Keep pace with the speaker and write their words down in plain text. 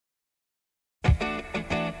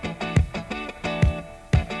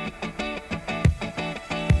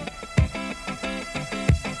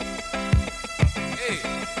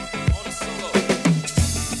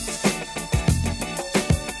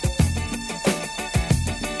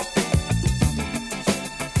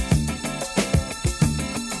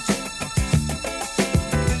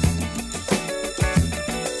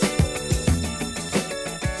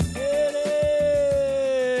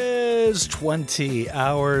20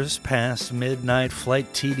 hours past midnight.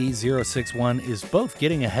 Flight TD061 is both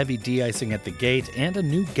getting a heavy de-icing at the gate and a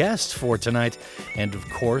new guest for tonight. And of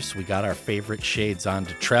course, we got our favorite shades on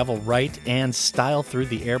to travel right and style through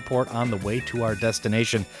the airport on the way to our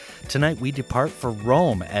destination. Tonight, we depart for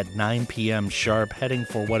Rome at 9 p.m. sharp, heading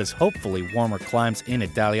for what is hopefully warmer climes in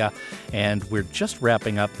Italia. And we're just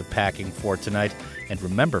wrapping up the packing for tonight. And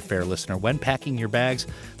remember, fair listener, when packing your bags,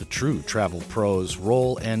 the true travel pros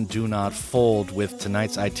roll and do not fold, with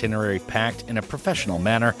tonight's itinerary packed in a professional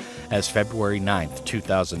manner as February 9th,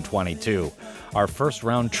 2022. Our first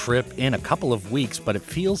round trip in a couple of weeks, but it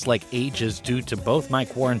feels like ages due to both my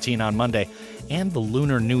quarantine on Monday and the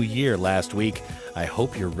Lunar New Year last week. I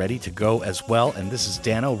hope you're ready to go as well, and this is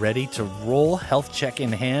Dano ready to roll, health check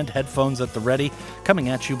in hand, headphones at the ready, coming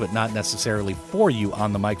at you but not necessarily for you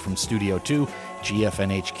on the mic from Studio 2,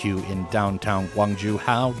 GFNHQ in downtown Gwangju.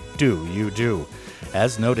 How do you do?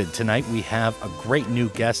 As noted, tonight we have a great new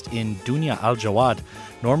guest in Dunia Aljawad.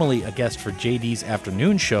 Normally a guest for JD's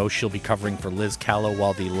afternoon show, she'll be covering for Lizz Kalo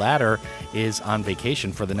while the latter is on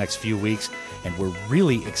vacation for the next few weeks. And we're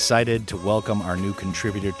really excited to welcome our new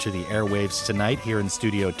contributor to the airwaves tonight here in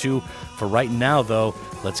Studio 2. For right now, though,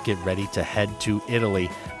 let's get ready to head to Italy.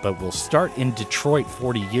 But we'll start in Detroit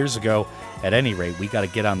 40 years ago. At any rate, we got to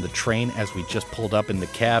get on the train as we just pulled up in the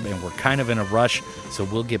cab, and we're kind of in a rush, so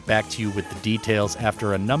we'll get back to you with the details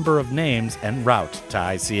after a number of names en route to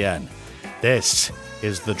ICN. This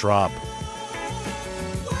is The Drop.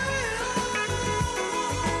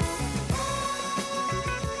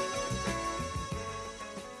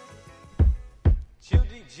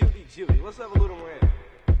 Judy, let's have a little more in.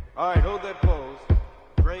 All right, hold that pose.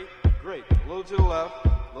 Great. A little to the left, a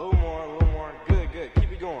little more. Good.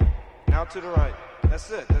 Keep it going. Now to the right.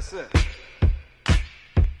 That's it.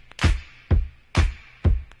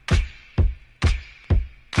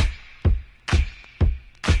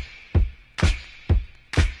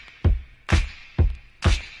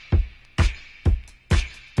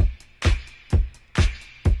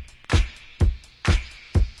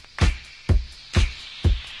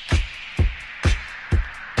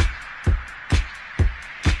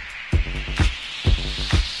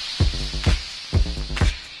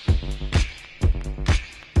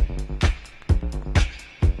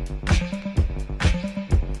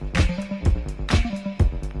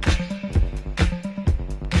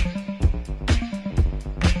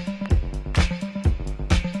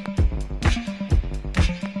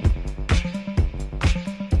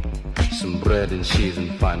 Bread and cheese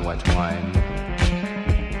and fine white wine.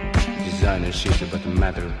 Designer shoes but a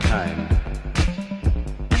matter of time.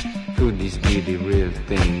 Could this be the real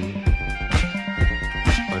thing?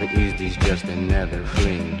 Or is this just another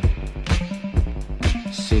fling?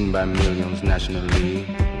 Seen by millions nationally.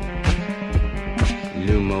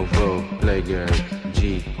 Lumo, Vogue, Playgirl,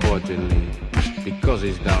 G, quarterly. Because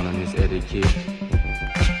he's down on his etiquette.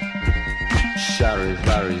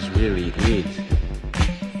 Sharevary's really it.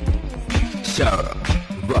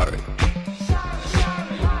 Sharevari,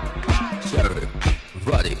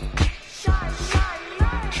 Sharevari,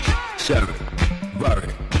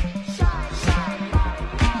 Sharevari,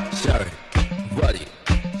 Sharevari.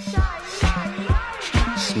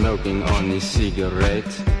 Smoking on his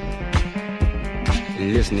cigarette,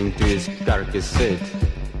 listening to his car cassette,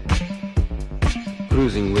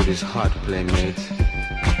 cruising with his hot playmate,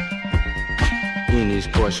 in his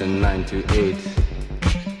Porsche 928.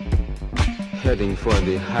 Heading for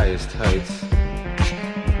the highest heights,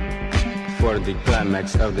 for the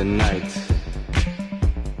climax of the night.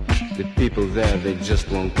 The people there, they just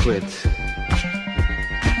won't quit,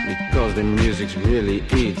 because the music's really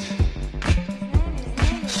it.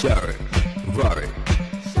 Sharevari,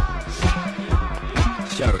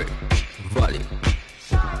 Sharevari,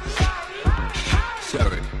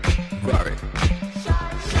 Sharevari,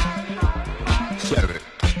 Sharevari.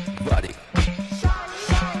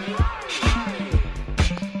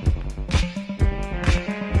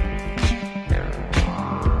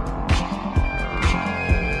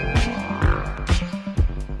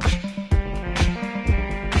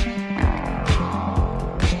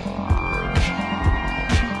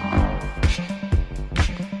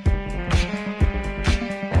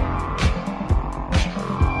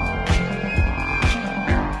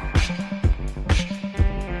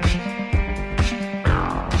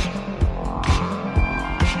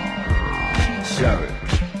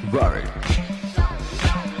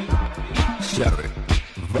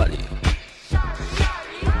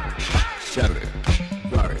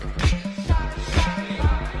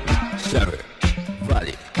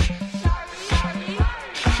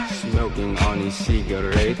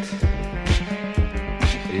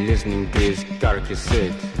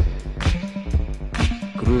 cassette,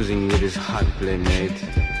 cruising with his hot playmate,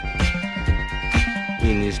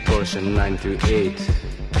 in his Porsche 928,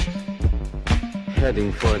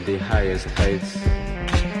 heading for the highest heights,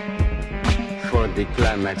 for the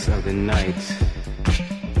climax of the night.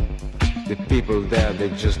 The people there, they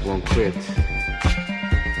just won't quit,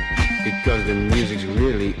 because the music's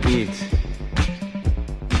really it.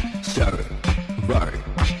 Sharevari,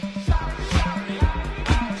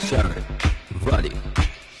 Sharevari,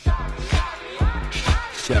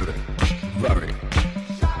 Sharevari,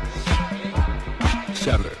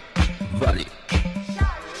 Sharevari.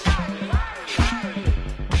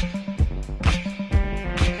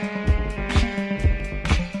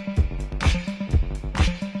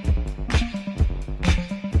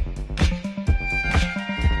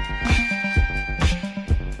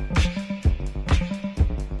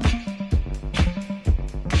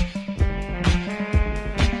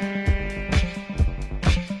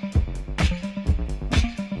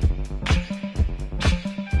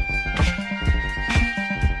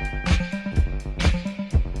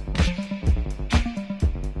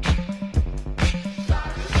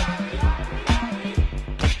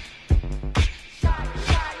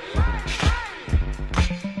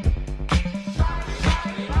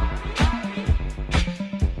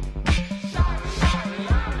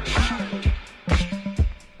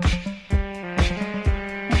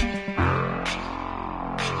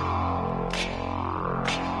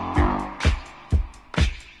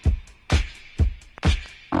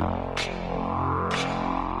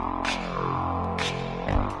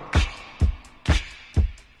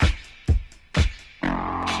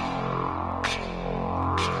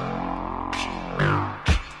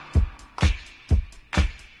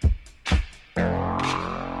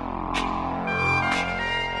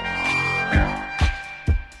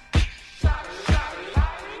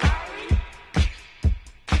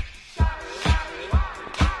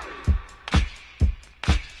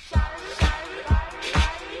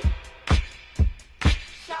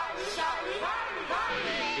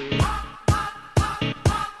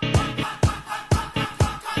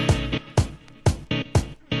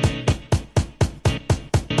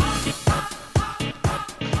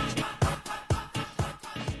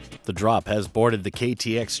 The drop has boarded the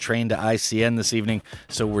KTX train to ICN this evening,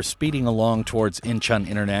 so we're speeding along towards Incheon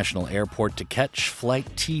International Airport to catch Flight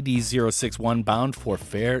TD061 bound for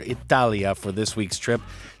Fair Italia for this week's trip,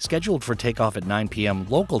 scheduled for takeoff at 9 p.m.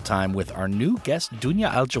 local time with our new guest Dunia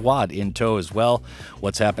Aljawad in tow as well.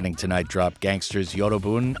 What's happening tonight, drop gangsters?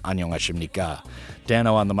 Yorobun, 안녕하십니까?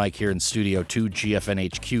 Dano on the mic here in Studio 2,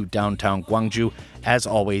 GFNHQ, downtown Gwangju. As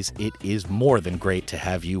always, it is more than great to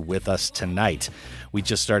have you with us tonight. We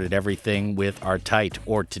just started everything with our tight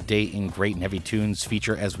or Today in Great and Heavy Tunes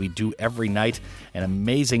feature, as we do every night. An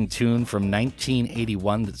amazing tune from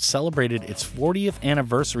 1981 that celebrated its 40th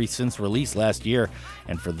anniversary since release last year.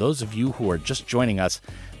 And for those of you who are just joining us,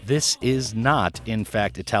 this is not, in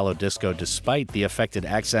fact, Italo disco, despite the affected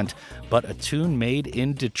accent, but a tune made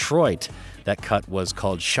in Detroit. That cut was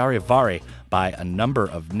called Sharevari by A Number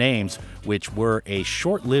of Names, which were a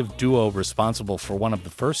short-lived duo responsible for one of the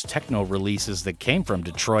first techno releases that came from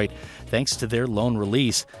Detroit. Thanks to their lone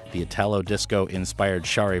release, the Italo disco-inspired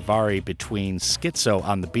Sharevari between Schizo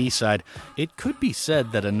on the B-side, it could be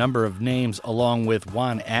said that A Number of Names, along with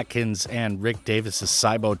Juan Atkins and Rick Davis's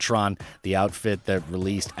Cybotron, the outfit that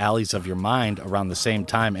released Alleys of Your Mind around the same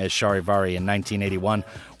time as Sharevari in 1981,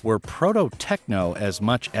 were proto-techno as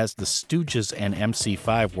much as the Stooges and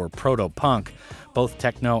MC5 were proto-punk. Both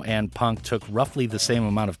techno and punk took roughly the same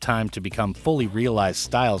amount of time to become fully realized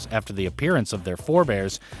styles after the appearance of their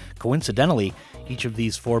forebears. Coincidentally, each of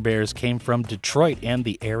these forebears came from Detroit and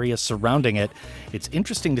the area surrounding it. It's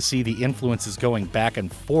interesting to see the influences going back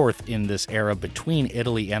and forth in this era between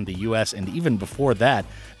Italy and the US, and even before that,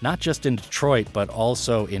 not just in Detroit, but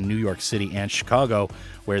also in New York City and Chicago,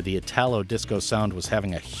 where the Italo disco sound was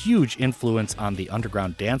having a huge influence on the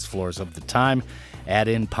underground dance floors of the time. Add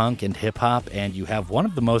in punk and hip-hop, and you have one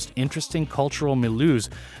of the most interesting cultural milieus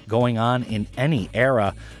going on in any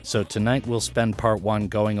era. So tonight we'll spend part one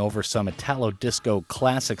going over some Italo disco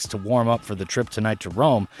classics to warm up for the trip tonight to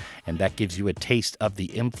Rome, and that gives you a taste of the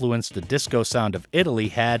influence the disco sound of Italy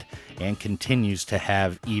had and continues to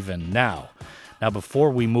have even now. Now, before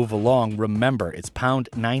we move along, remember, it's pound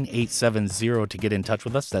 9870 to get in touch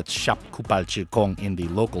with us. That's Shap Kupal Chikong in the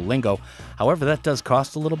local lingo. However, that does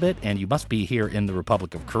cost a little bit, and you must be here in the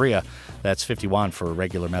Republic of Korea. That's 50 won for a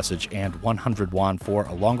regular message and 100 won for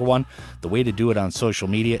a longer one. The way to do it on social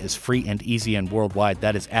media is free and easy and worldwide.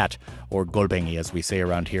 That is at, or golbengi as we say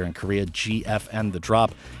around here in Korea, GFN The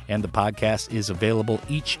Drop. And the podcast is available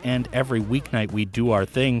each and every weeknight. We do our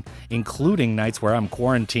thing, including nights where I'm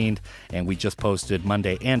quarantined, and we just posted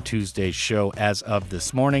Monday and Tuesday's show as of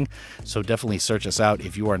this morning. So definitely search us out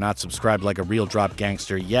if you are not subscribed like a real Drop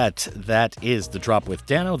gangster yet. That is The Drop with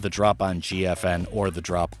Dano, The Drop on GFN, or The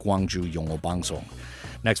Drop Gwangju Yongo Bangsong.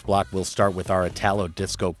 Next block, we'll start with our Italo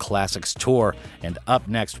Disco Classics tour. And up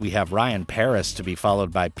next, we have Ryan Paris to be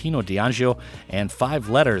followed by Pino D'Angio and 5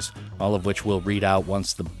 letters, all of which we'll read out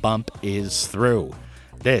once the bump is through.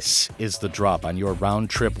 This is The Drop on your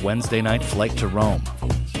round-trip Wednesday night flight to Rome.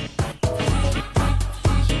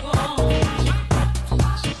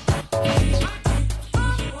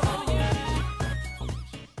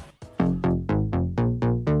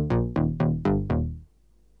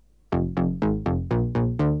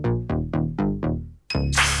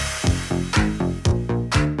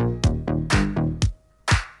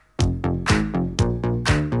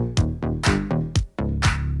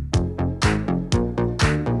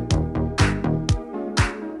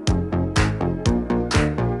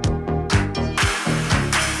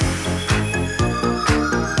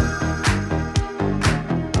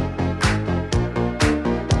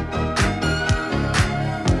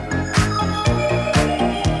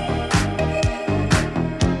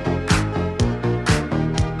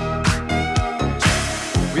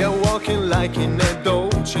 Like in a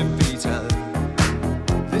Dolce Vita,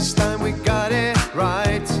 this time we got it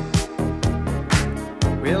right.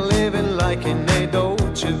 We're living like in a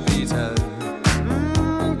Dolce Vita.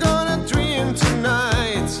 Gonna dream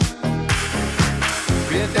tonight.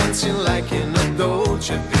 We're dancing like in a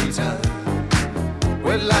Dolce Vita,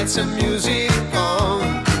 with lights and music on.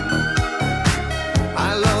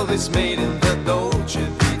 Our love is made in the Dolce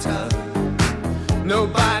Vita,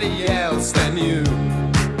 nobody else than you.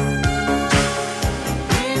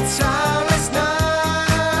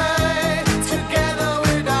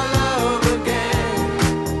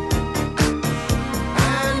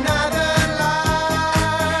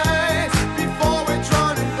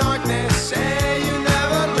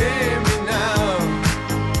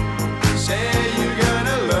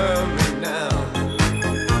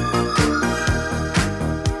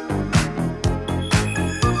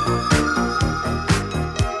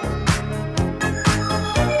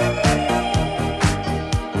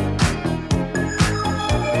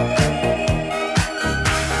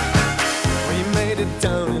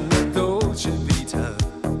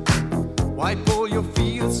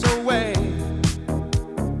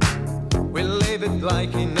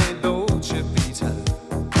 Like in a Dolce Vita,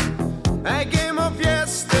 a game of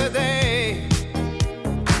yesterday.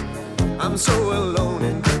 I'm so alone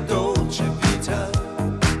in the Dolce Vita.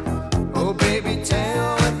 Oh baby,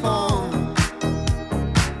 telephone.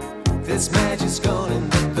 This magic's gone in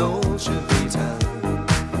the Dolce Vita,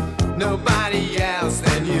 nobody else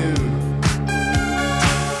than you.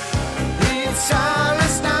 It's our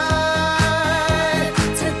last night.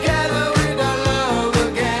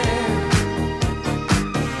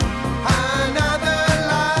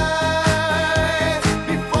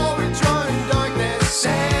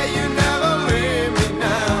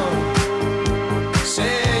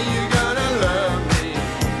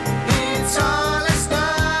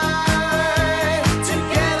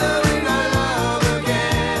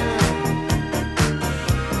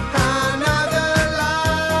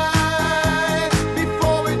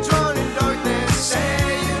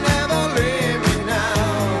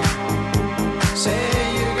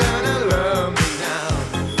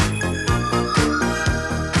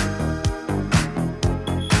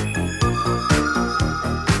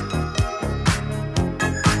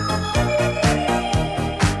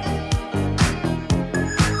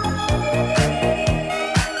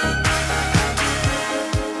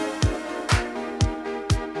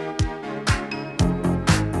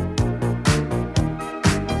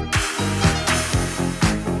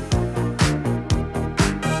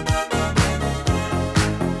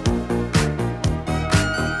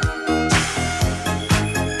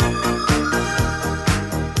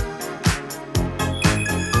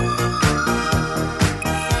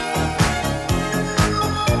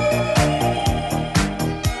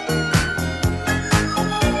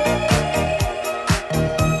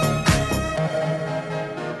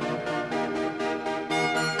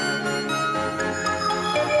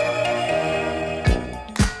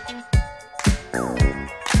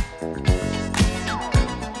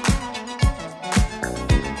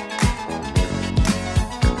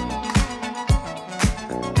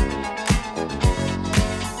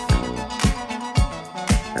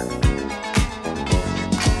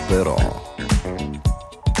 Però,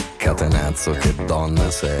 catenazzo che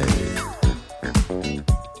donna sei.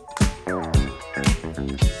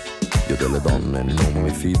 Io delle donne non mi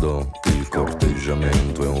fido, il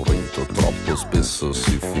corteggiamento è un rito, troppo spesso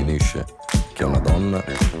si finisce che una donna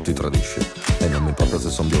ti tradisce. E non mi importa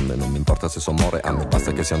se son bionde, non mi importa se son more, a me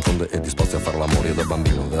basta che siano tonde e disposti a far l'amore. Io da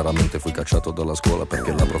bambino veramente fui cacciato dalla scuola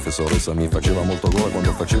perché la professoressa mi faceva molto gola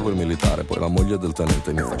quando facevo il militare. Poi la moglie del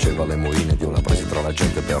tenente mi faceva le moine ed io la presi tra la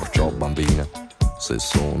gente, perciò bambina, se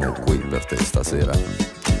sono qui per te stasera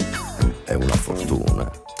è una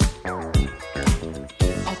fortuna.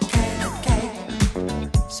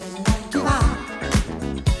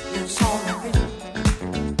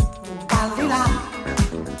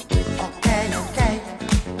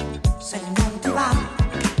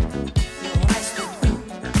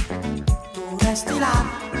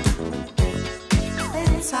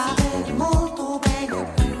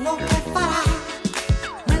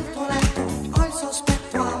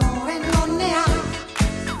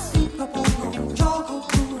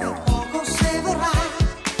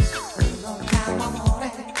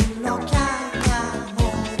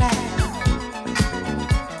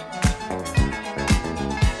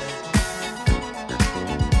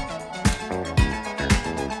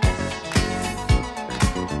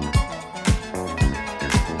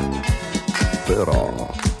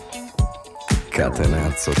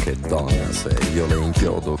 Catenazzo che donna sei, io le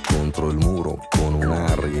inchiodo contro il muro con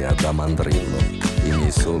un'aria da mandrillo. I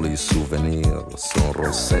miei soli souvenir son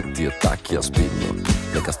rossetti e tacchi a spillo.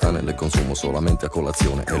 Le castane le consumo solamente a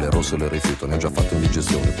colazione e le rosse le rifiuto, ne ho già fatto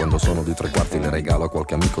indigestione. Quando sono di 3/4 le regalo a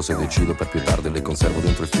qualche amico, se decido per più tardi le conservo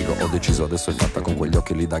dentro il frigo. Ho deciso adesso è fatta, con quegli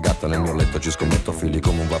occhi lì da gatta nel mio letto ci scommetto fili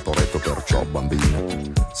come un vaporetto. Perciò bambina,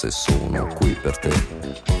 se sono qui per te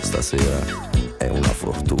stasera è una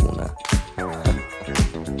fortuna.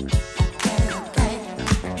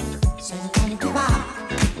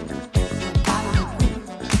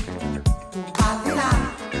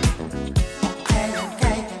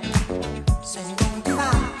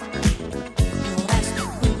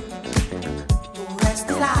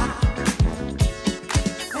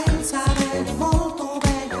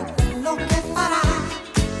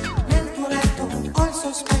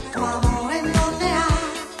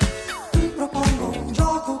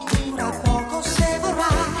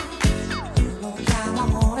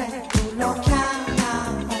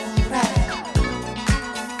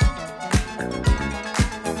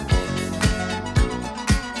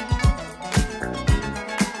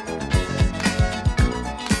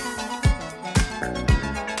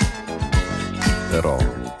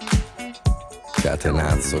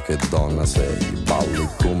 Catenazzo che donna sei, balli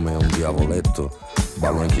come un diavoletto,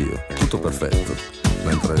 ballo anch'io, tutto perfetto,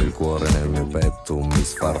 mentre il cuore nel mio petto mi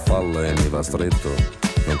sfarfalla e mi va stretto.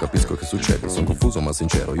 Non capisco che succede, sono confuso ma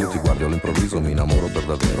sincero, io ti guardo all'improvviso, mi innamoro per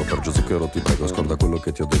davvero. Per Zucchero ti prego, scorda quello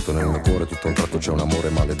che ti ho detto, nel mio cuore tutto a un tratto c'è un amore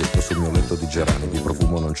maledetto. Sul mio letto di gerani, di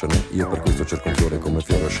profumo non ce n'è, io per questo cerco un fiore come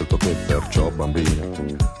fiore ho scelto te. Perciò bambina,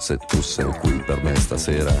 se tu sei qui per me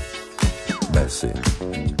stasera, beh sì,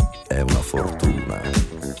 è una fortuna.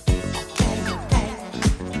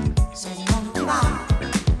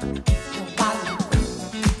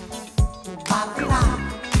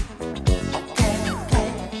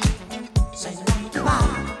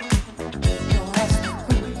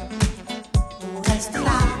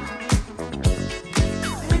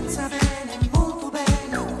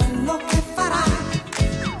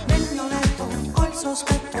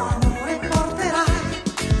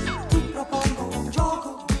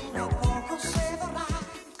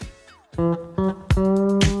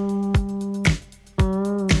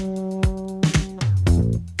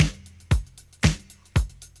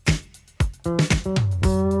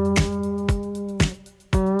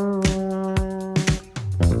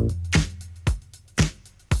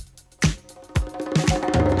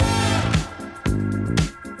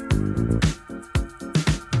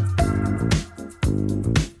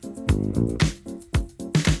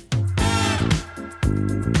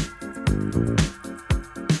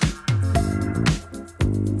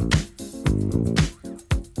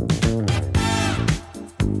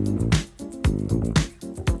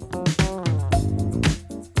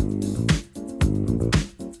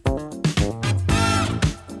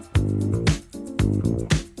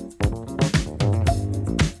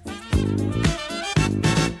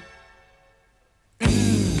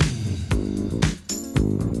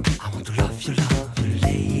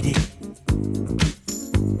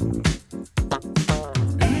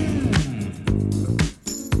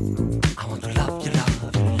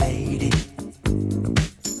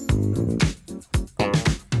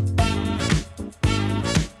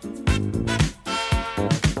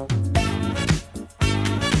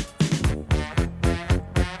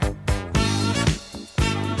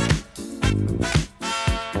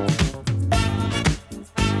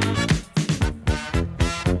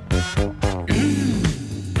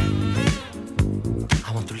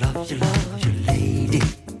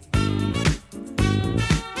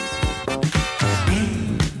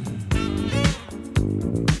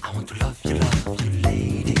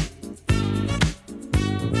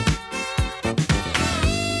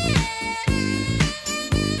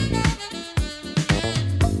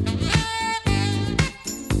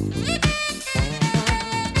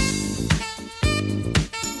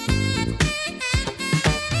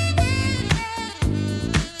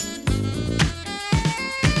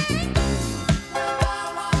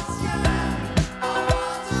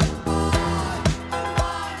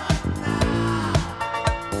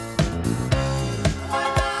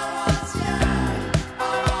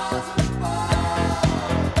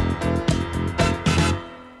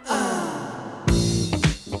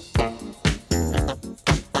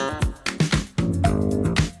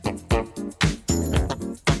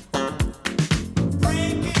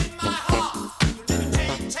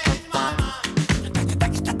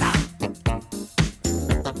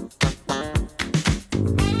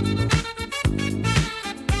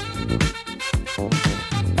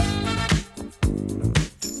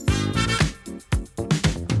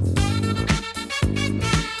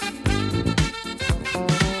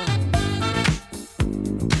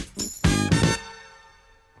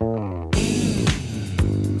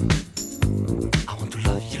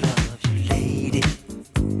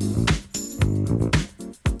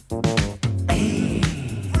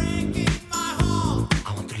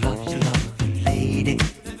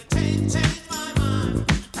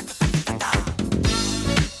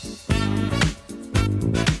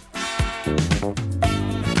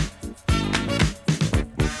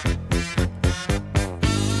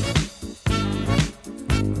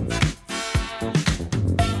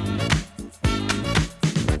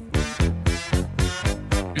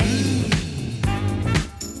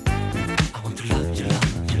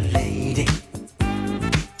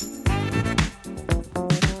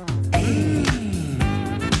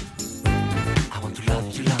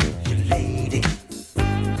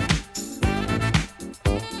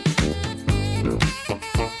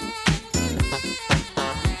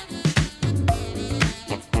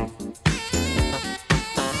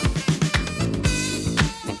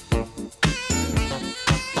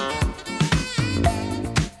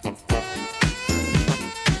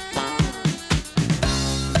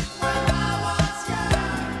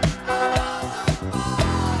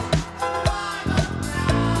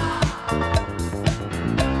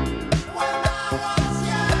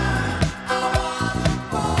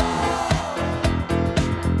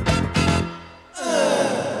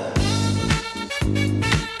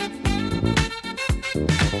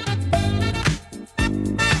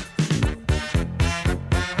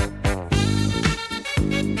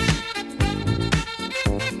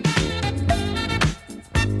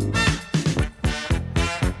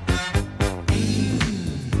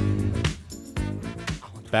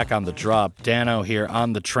 Back on the drop, Dano here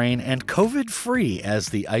on the train and COVID-free as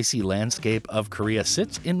the icy landscape of Korea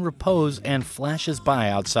sits in repose and flashes by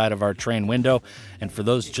outside of our train window. And for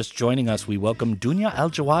those just joining us, we welcome Dunia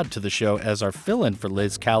Aljawad to the show as our fill-in for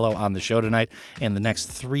Lizz Kalo on the show tonight and the next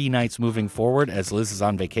 3 nights moving forward as Liz is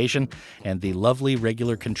on vacation. And the lovely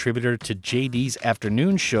regular contributor to JD's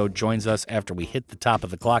afternoon show joins us after we hit the top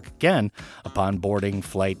of the clock again upon boarding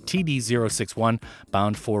Flight TD061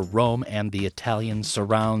 bound for Rome and the Italian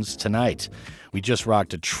surrounds tonight. We just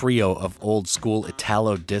rocked a trio of old-school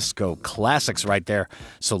Italo disco classics right there,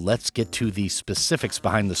 so let's get to the specifics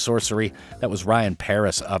behind the sorcery. That was Ryan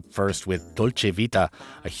Paris up first with Dolce Vita,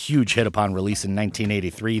 a huge hit upon release in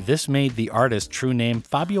 1983. This made the artist's true name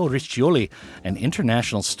Fabio Riccioli an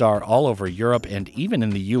international star all over Europe and even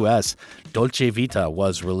in the U.S. Dolce Vita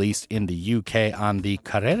was released in the U.K. on the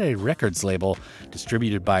Carrere Records label,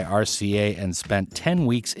 distributed by RCA, and spent 10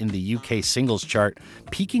 weeks in the U.K. singles chart,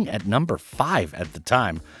 peaking at number 5 at the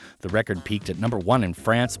time. The record peaked at number 1 in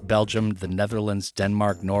France, Belgium, the Netherlands,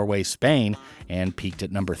 Denmark, Norway, Spain, and peaked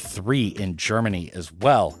at number 3 in Germany as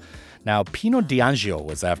well. Now, Pino D'Angio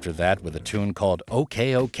was after that with a tune called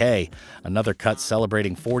OK OK, another cut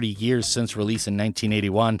celebrating 40 years since release in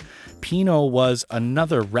 1981. Pino was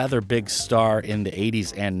another rather big star in the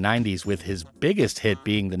 80s and 90s, with his biggest hit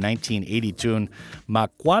being the 1980 tune Ma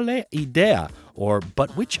Quale Idea, or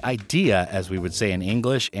But Which Idea, as we would say in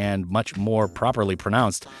English, and much more properly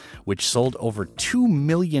pronounced, which sold over 2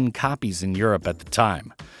 million copies in Europe at the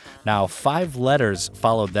time. Now, 5 Letters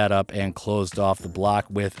followed that up and closed off the block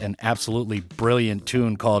with an absolutely brilliant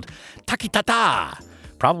tune called Kee Tha Tha.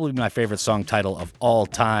 Probably my favorite song title of all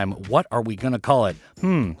time. What are we going to call it?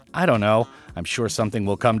 I don't know. I'm sure something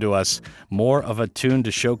will come to us. More of a tune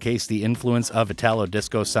to showcase the influence of Italo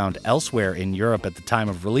disco sound elsewhere in Europe at the time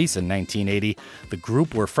of release in 1980. The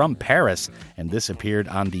group were from Paris, and this appeared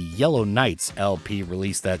on the Yellow Nights LP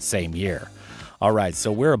released that same year. All right,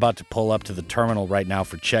 so we're about to pull up to the terminal right now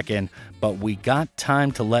for check-in, but we got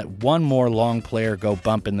time to let one more long player go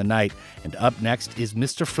bump in the night. And up next is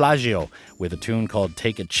Mr. Flagio with a tune called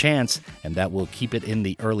Take a Chance, and that will keep it in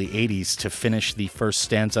the early 80s to finish the first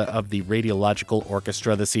stanza of the Radiological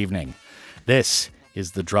Orchestra this evening. This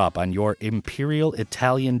is The Drop on your Imperial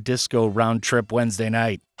Italian Disco round trip Wednesday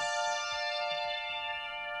night.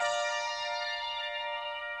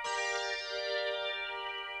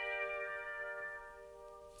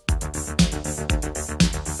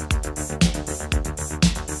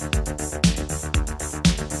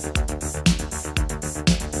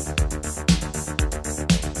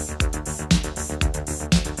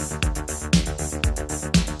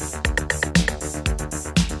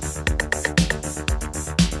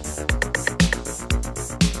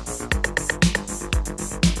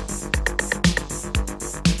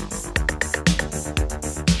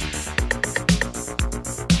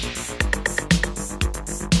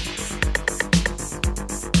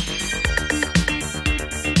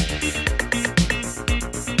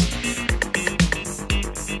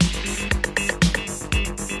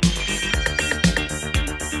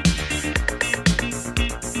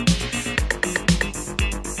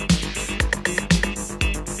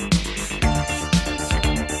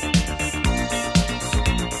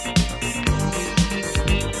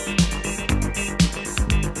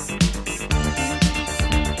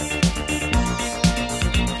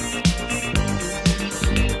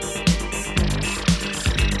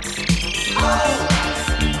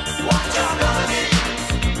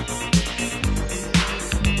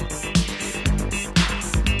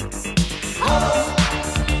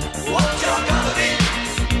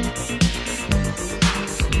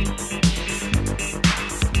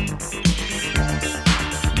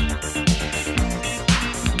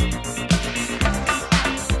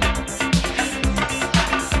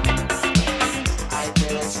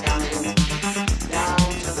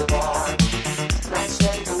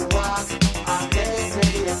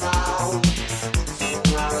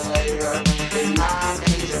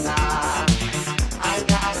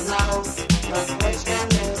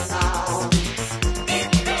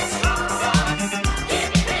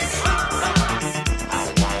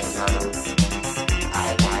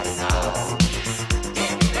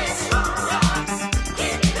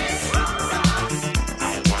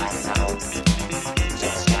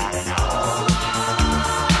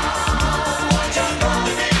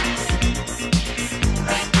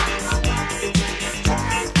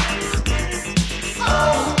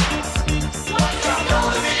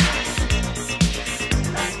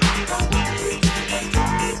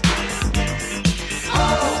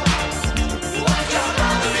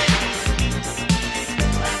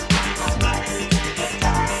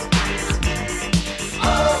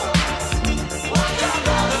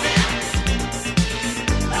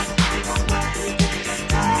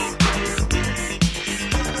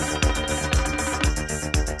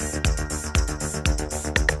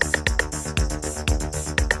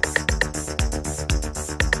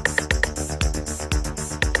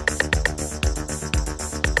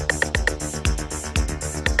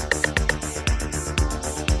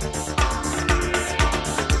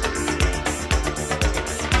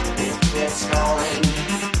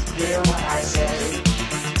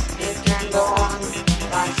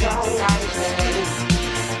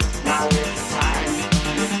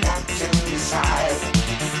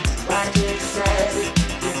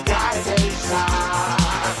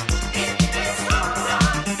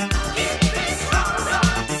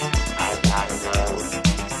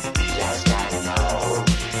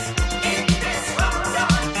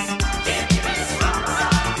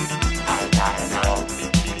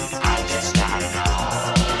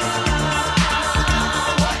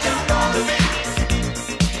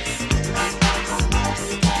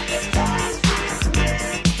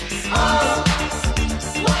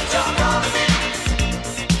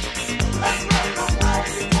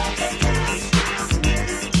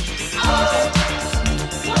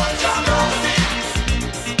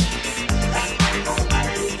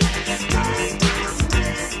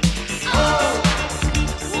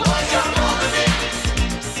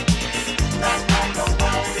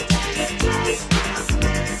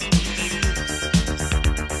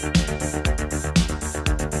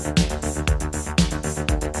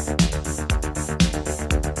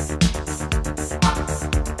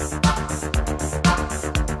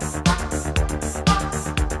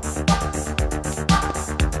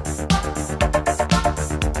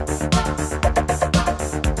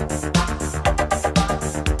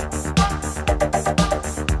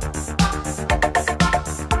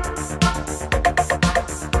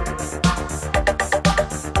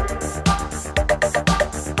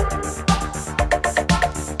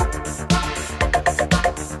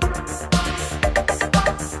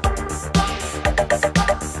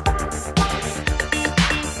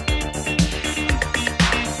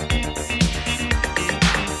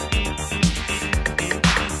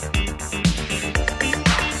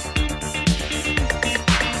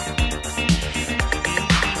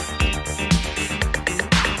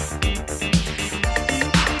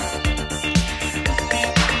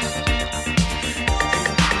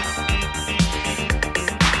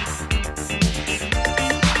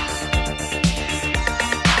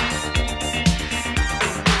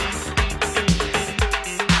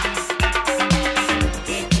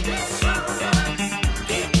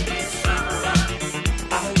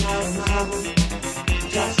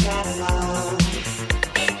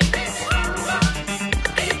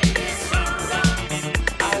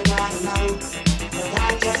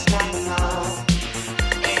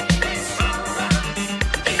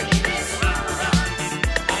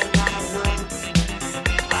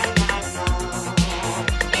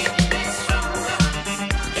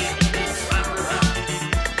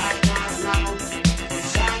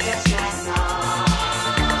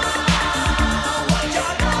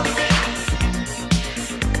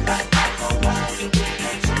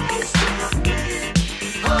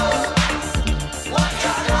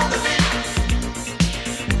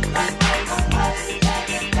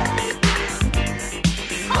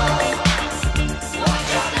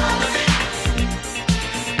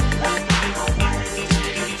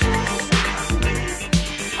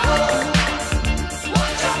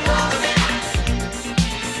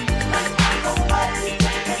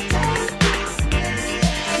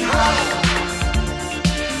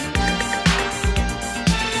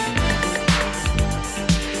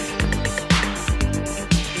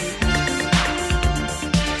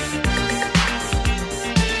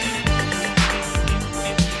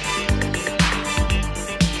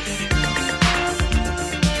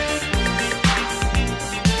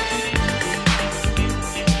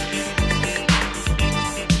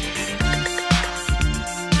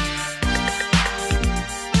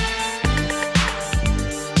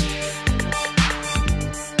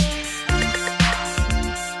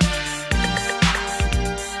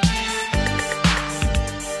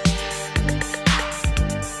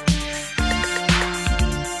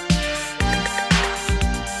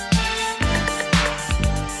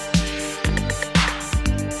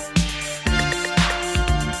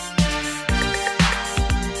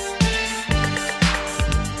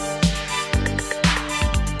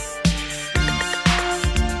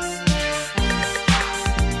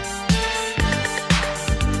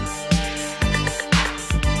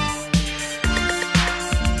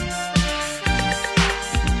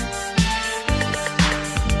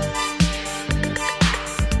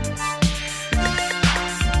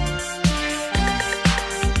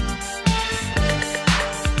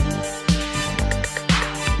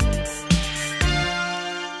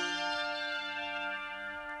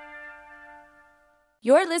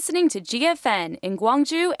 You're listening to GFN in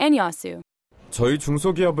Gwangju and Yeosu. 저희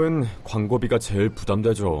중소기업은 광고비가 제일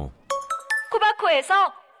부담되죠. 코바코에서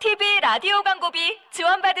TV 라디오 광고비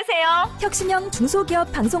지원받으세요. 혁신형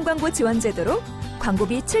중소기업 방송광고 지원 제도로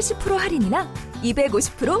광고비 70% 할인이나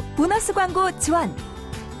 250% 보너스 광고 지원.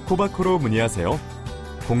 코바코로 문의하세요.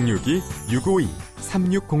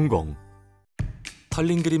 062-652-3600.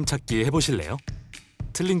 털린 그림 찾기 해보실래요?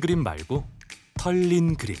 틀린 그림 말고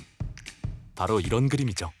털린 그림. 바로 이런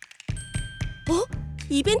그림이죠.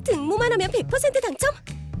 이벤트 응모만 하면 100% 당첨?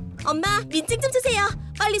 엄마, 민증 좀 주세요.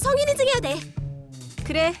 빨리 성인 인증해야 돼.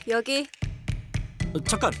 그래, 여기.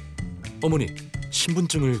 잠깐! 어머니,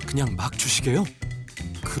 신분증을 그냥 막 주시게요?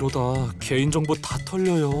 그러다 개인정보 다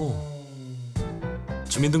털려요.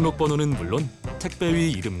 주민등록번호는 물론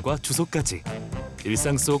택배위 이름과 주소까지.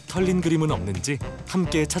 일상 속 털린 그림은 없는지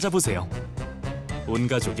함께 찾아보세요. 온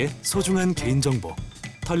가족의 소중한 개인정보.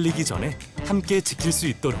 털리기 전에 함께 지킬 수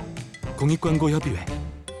있도록 공익광고협의회.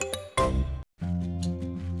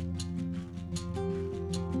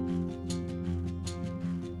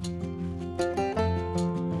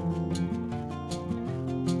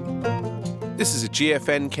 This is a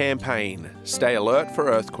GFN campaign. Stay alert for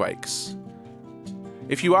earthquakes.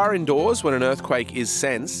 If you are indoors when an earthquake is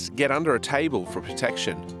sensed, get under a table for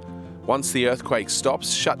protection. Once the earthquake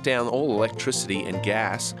stops, shut down all electricity and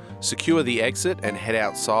gas, secure the exit and head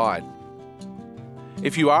outside.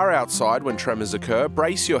 If you are outside when tremors occur,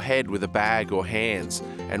 brace your head with a bag or hands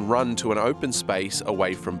and run to an open space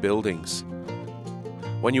away from buildings.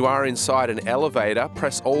 When you are inside an elevator,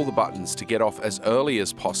 press all the buttons to get off as early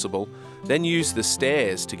as possible, then use the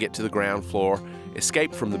stairs to get to the ground floor,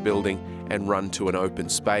 escape from the building and run to an open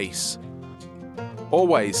space.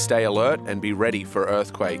 Always stay alert and be ready for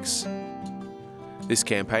earthquakes. This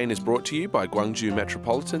campaign is brought to you by Gwangju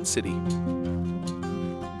Metropolitan City.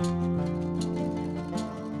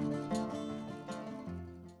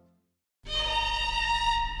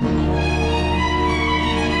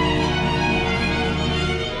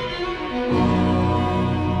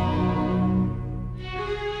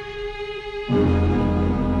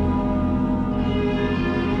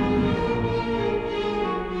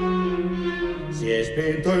 Si è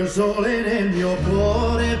spento il sole nel mio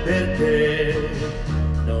cuore per te,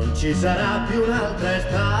 non ci sarà più un'altra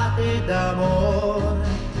estate d'amore.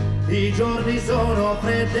 I giorni sono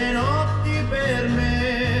fredde notti per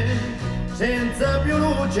me, senza più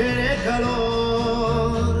luce né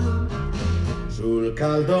calore. Sul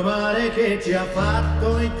caldo mare che ci ha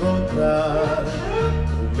fatto incontrare,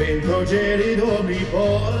 un vento gelido mi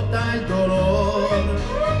porta il dolore.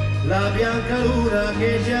 La bianca luna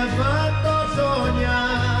che ci ha fatto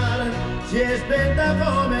sognare si è spenta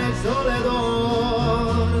come il sole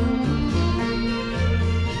d'oro.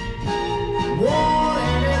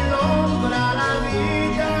 Muore nell'ombra la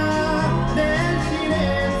vita, nel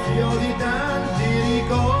silenzio di tanti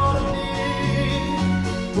ricordi,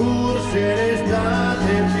 pur se l'estate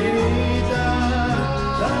è finita,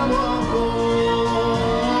 l'amo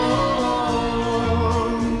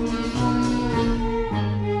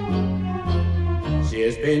Si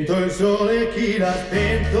è spento il sole, chi l'ha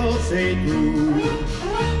spento sei tu,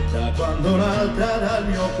 da quando un'altra dal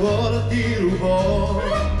mio cuore ti rubò.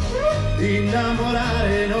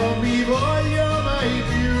 Innamorare non mi voglio mai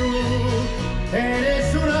più e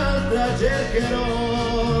nessun'altra cercherò.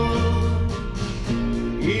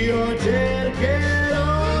 Io cercherò.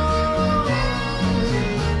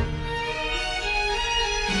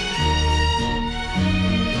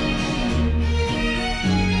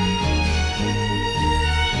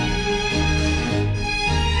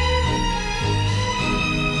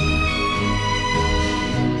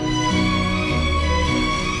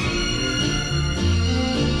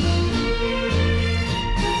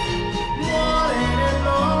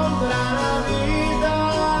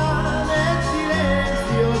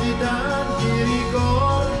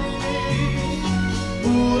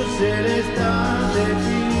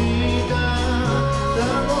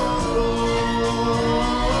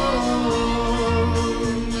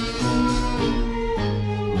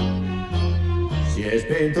 Si è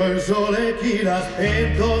spento il sole, chi l'ha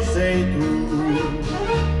spento sei tu,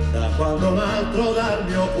 da quando un altro dal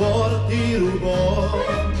mio cuore ti rubò.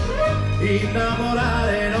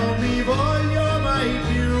 Innamorare non mi voglio mai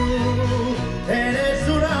più e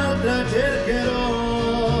nessun'altra cercherò.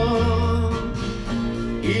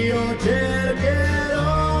 Io cercherò,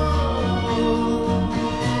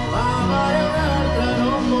 amare un'altra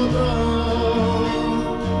non potrò,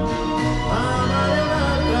 amare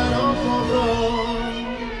un'altra non potrò.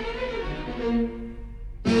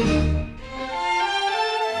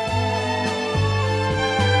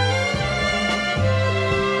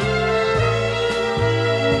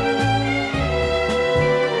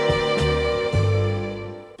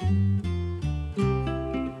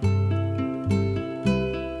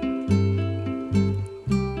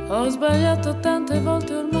 Ho sbagliato tante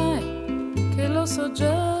volte ormai che lo so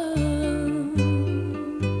già,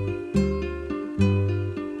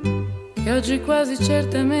 che oggi quasi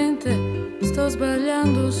certamente sto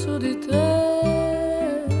sbagliando su di te.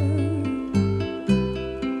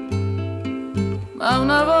 Ma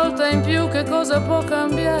una volta in più che cosa può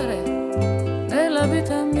cambiare nella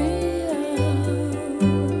vita mia?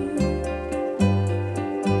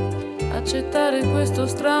 Accettare questo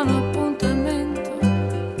strano appuntamento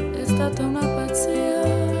è stata una pazzia.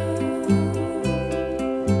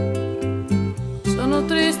 Sono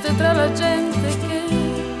triste tra la gente che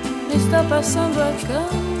mi sta passando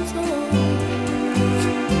accanto,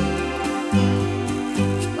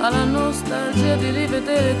 ma la nostalgia di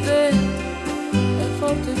rivedere te è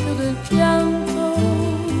forte più del pianto.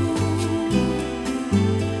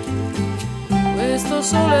 Questo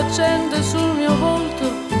sole accende sul mio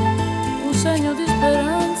volto un segno di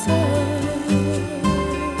speranza.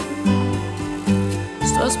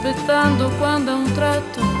 Sto aspettando quando a un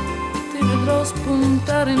tratto ti vedrò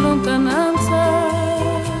spuntare in lontananza.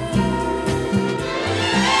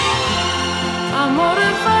 Amore,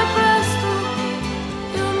 fai presto,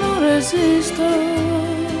 io non resisto.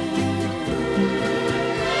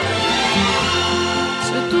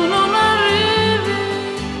 Se tu non arrivi,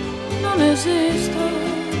 non esisto,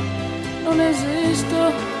 non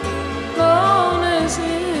esisto, non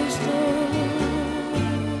esisto.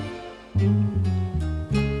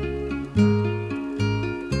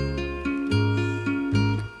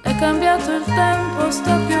 È cambiato il tempo,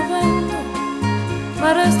 sta piovendo,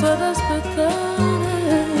 ma resto ad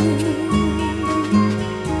aspettare.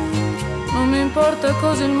 Non mi importa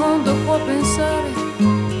cosa il mondo può pensare,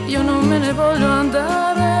 io non me ne voglio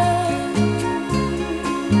andare.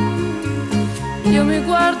 Io mi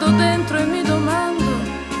guardo dentro e mi domando,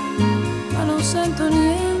 ma non sento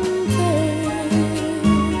niente.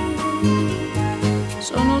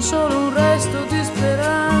 Sono solo un resto di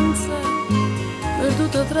speranza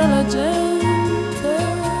perduta tra la gente.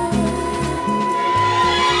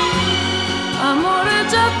 Amore,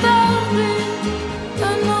 già tardi,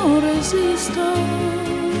 ma non resisto.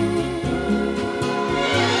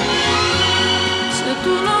 Se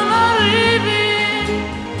tu non arrivi,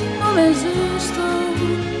 non esisto,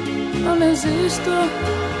 non esisto,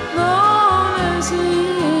 non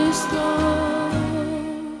esisto.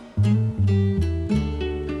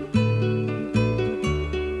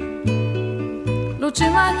 Luci,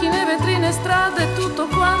 macchine, vetrine, strade, tutto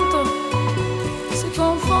quanto si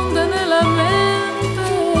confonde nella mente.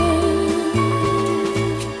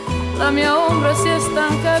 La mia ombra si è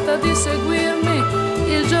stancata di seguirmi,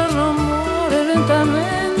 il giorno muore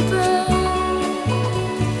lentamente.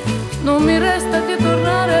 Non mi resta che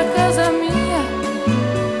tornare a casa mia,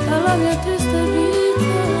 alla mia triste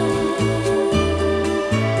vita.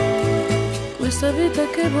 Questa vita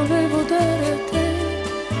che volevo dare a te,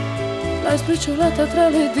 l'hai spicciolata tra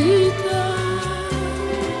le dita.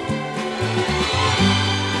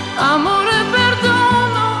 Amore,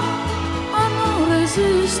 perdono, ma non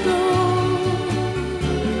resisto.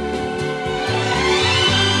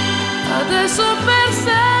 Adesso per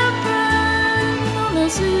sempre non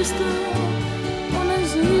esisto, non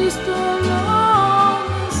esisto, non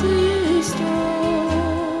esisto.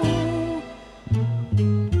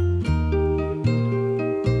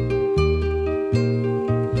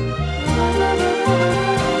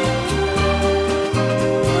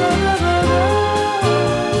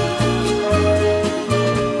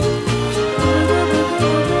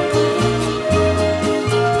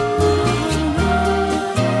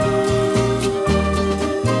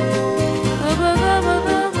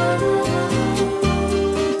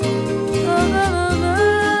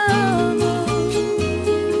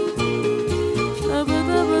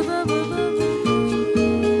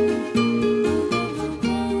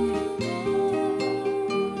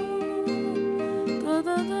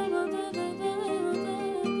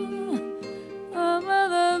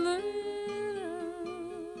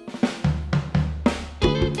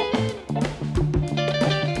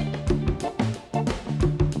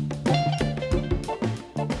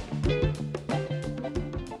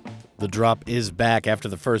 Drop is back after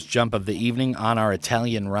the first jump of the evening on our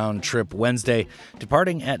Italian round trip Wednesday,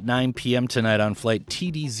 departing at 9 p.m. tonight on Flight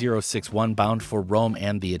TD061 bound for Rome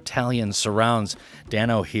and the Italian surrounds.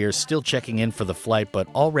 Dano here, still checking in for the flight, but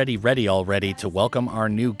already ready to welcome our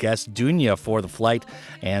new guest, Dunia, for the flight.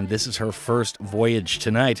 And this is her first voyage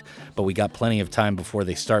tonight, but we got plenty of time before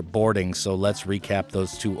they start boarding, so let's recap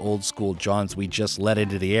those two old school jaunts we just let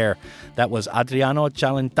into the air. That was Adriano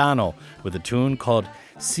Celentano with a tune called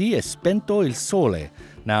E Spento Il Sole.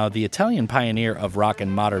 Now, the Italian pioneer of rock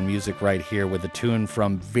and modern music right here with a tune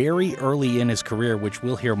from very early in his career, which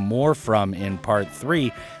we'll hear more from in part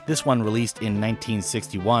 3. This one released in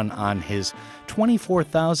 1961 on his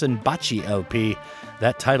 24,000 Baci LP.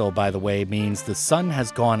 That title, by the way, means the sun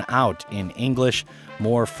has gone out in English.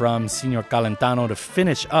 More from Signor Celentano to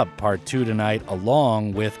finish up part 2 tonight,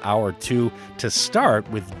 along with hour 2 to start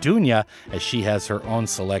with Dunia, as she has her own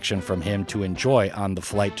selection from him to enjoy on the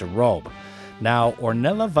flight to Rome. Now,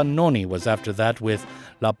 Ornella Vanoni was after that with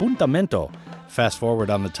L'Appuntamento. Fast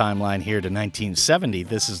forward on the timeline here to 1970.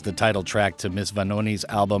 This is the title track to Miss Vanoni's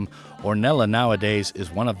album. Ornella nowadays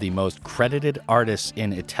is one of the most credited artists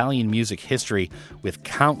in Italian music history, with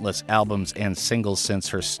countless albums and singles since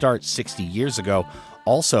her start 60 years ago.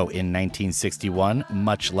 Also in 1961,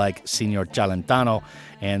 much like Signor Celentano,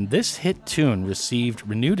 and this hit tune received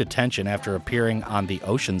renewed attention after appearing on the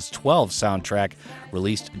Ocean's 12 soundtrack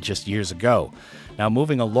released just years ago. Now,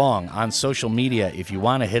 moving along on social media, if you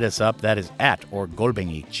want to hit us up, that is at or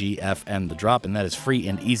Golbengi, GFN The Drop, and that is free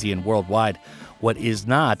and easy and worldwide. What is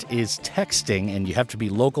not is texting, and you have to be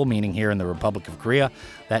local, meaning here in the Republic of Korea.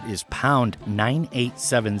 That is pound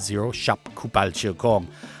 9870 shop kupal chilkong.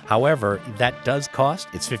 However, that does cost.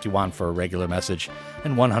 It's 50 won for a regular message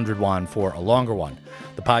and 100 won for a longer one.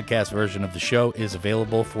 The podcast version of the show is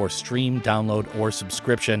available for stream, download, or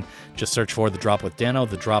subscription. Just search for The Drop with Dano,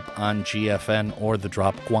 The Drop on GFN, or The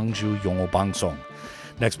Drop Gwangju Yongo Bangsong.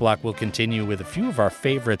 Next block, we'll continue with a few of our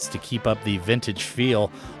favorites to keep up the vintage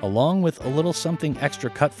feel, along with a little something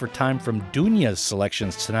extra cut for time from Dunia's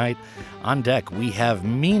selections tonight. On deck, we have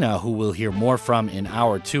Mina, who we'll hear more from in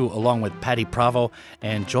hour 2, along with Patty Pravo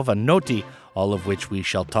and JOVANOTTI, all of which we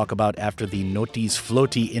shall talk about after the notis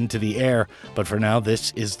floaty into the air. But for now,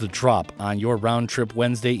 this is The Drop on your round trip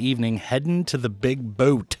Wednesday evening, heading to the big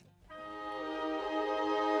boat.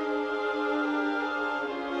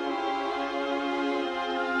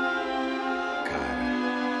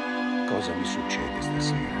 Cosa mi succede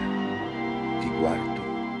stasera? Ti guardo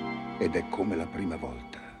ed è come la prima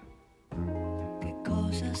volta. Che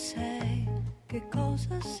cosa sei? Che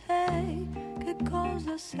cosa sei? Che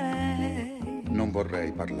cosa sei? Non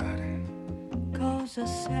vorrei parlare. Cosa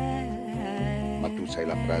sei? Ma tu sei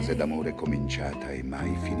la frase d'amore cominciata e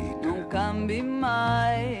mai finita. Non cambi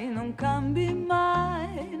mai, non cambi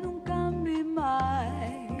mai, non cambi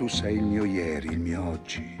mai. Tu sei il mio ieri, il mio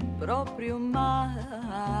oggi. Proprio mai.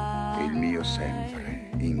 Il mio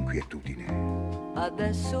sempre, inquietudine.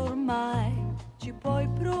 Adesso ormai ci puoi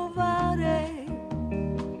provare.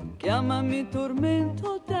 Chiamami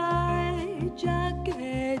tormento, dai, già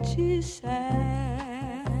che ci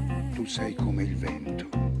sei. Tu sei come il vento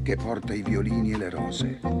che porta i violini e le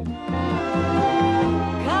rose.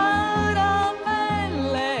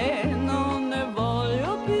 Caramelle, non ne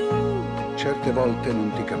voglio più. Certe volte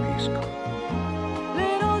non ti capisco.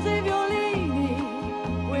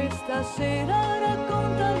 Stasera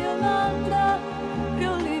raccontali un'altra,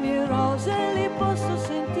 violini e rose li posso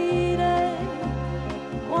sentire.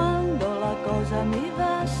 Quando la cosa mi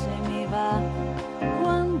va, se mi va,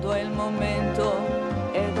 quando è il momento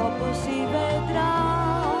e dopo si vedrà.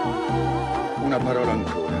 Una parola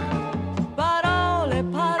ancora. Parole,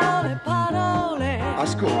 parole, parole.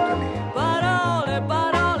 Ascoltami. Parole,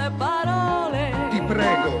 parole, parole. Ti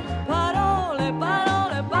prego. Parole,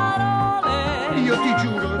 parole, parole. Io ti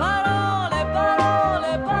giuro.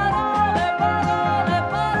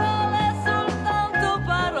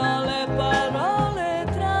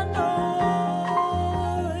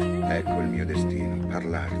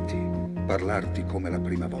 Parlarti come la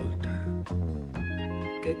prima volta.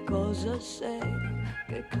 Che cosa sei?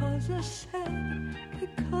 Che cosa sei? Che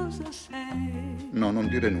cosa sei? No, non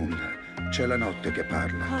dire nulla. C'è la notte che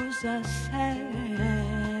parla. Cosa sei?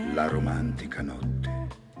 La romantica notte.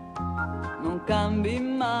 Non cambi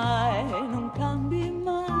mai, non cambi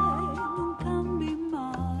mai, non cambi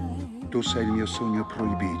mai. Tu sei il mio sogno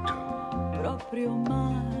proibito. Proprio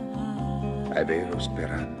mai. È vero,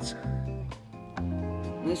 speranza.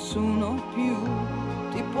 Nessuno più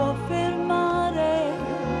ti può fermare.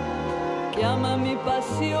 Chiamami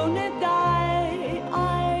passione, dai,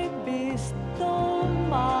 hai visto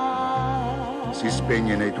mai. Si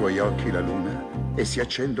spegne nei tuoi occhi la luna e si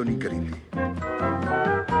accendono i grilli.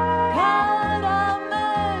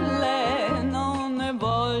 Caramelle, non ne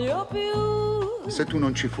voglio più. Se tu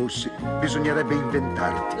non ci fossi, bisognerebbe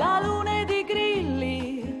inventarti. La luna ed i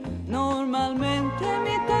grilli normalmente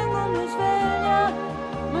mi tengono sveglia,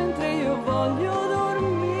 mentre io voglio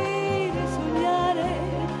dormire, sognare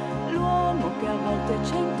l'uomo che a volte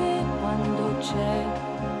c'è in te quando c'è,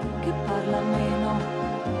 che parla meno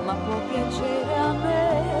ma può piacere a me.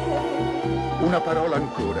 Una parola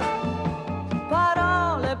ancora.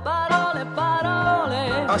 Parole, parole,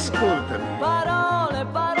 parole. Ascoltami. Parole,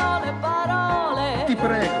 parole, parole. Ti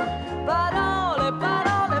prego. Parole,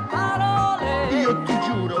 parole, parole. Io ti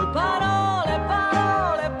giuro. Parole,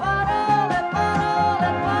 parole, parole,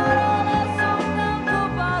 parole, parole, soltanto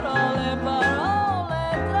parole, parole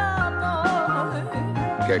tra noi.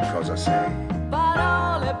 Che cosa sei?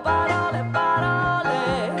 Parole, parole,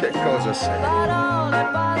 parole. Che cosa sei? Parole,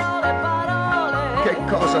 parole, parole. Che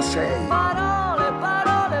cosa sei? Parole,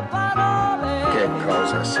 parole, parole. Che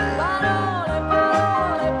cosa sei? Parole,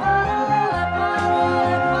 parole, parole,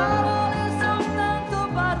 parole, parole, soltanto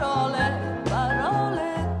parole, parole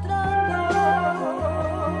tra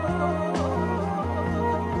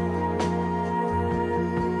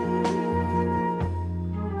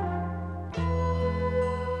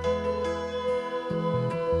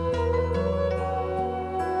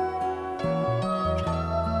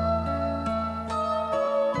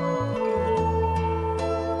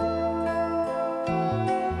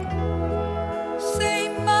Se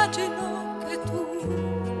immagino che tu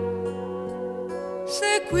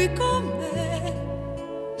sei qui con me,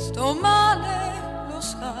 sto male, lo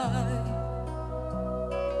sai.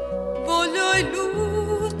 Voglio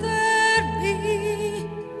illudermi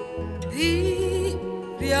di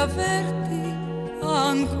riaverti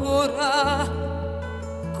ancora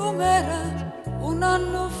com'era un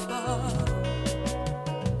anno fa.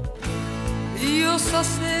 Io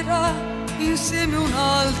stasera insieme a un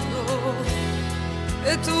altro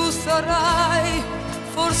e tu sarai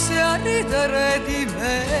forse a ridere di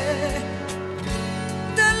me,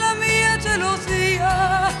 della mia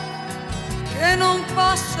gelosia che non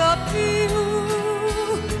passa più,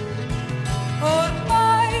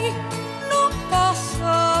 ormai non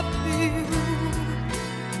passa più.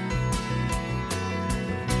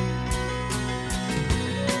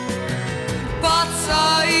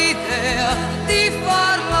 Pazza idea di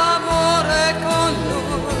far l'amore con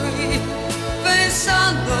lui,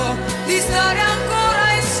 pensando di stare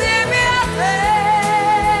ancora insieme a te.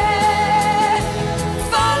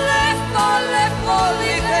 Folle, folle,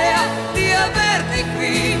 folle idea di averti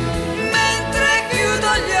qui, mentre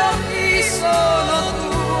chiudo gli occhi sono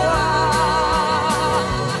tua.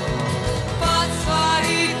 Pazza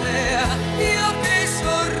idea, io che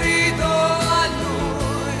sorrido a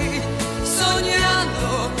lui,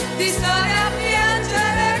 sognando di stare a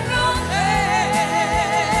piangere con te.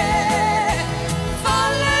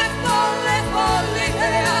 Folle, folle, folle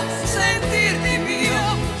idea, sentirti mio,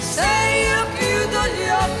 se io chiudo gli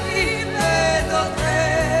occhi vedo te.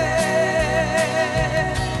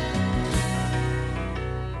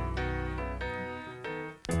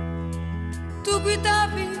 Tu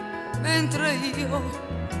guidavi mentre io,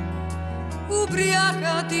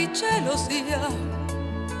 ubriaca di gelosia,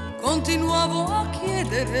 continuavo a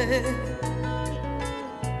chiedere.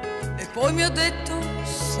 E poi mi ha detto,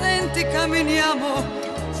 senti camminiamo,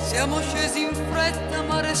 siamo scesi in fretta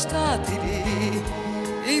ma restati lì,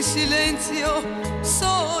 in silenzio,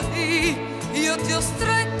 soli. Io ti ho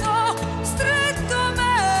stretto, stretto a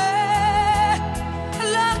me,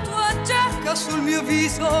 la tua giacca sul mio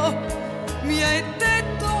viso, mi hai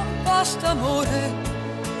detto basta amore,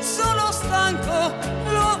 sono stanco,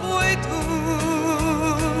 lo vuoi tu.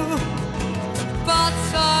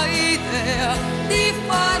 Pazza idea di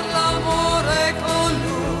far l'amore con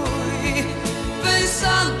lui,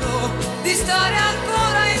 pensando di stare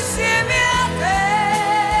ancora insieme a te.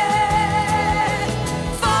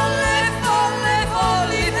 Folle, folle,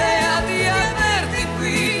 folle idea di averti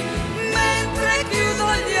qui, mentre chiudo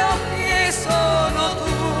gli occhi e sono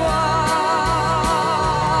tua.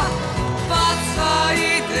 Pazza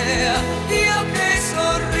idea, io che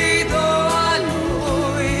sorrido a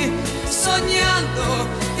lui, sognando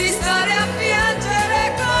di stare a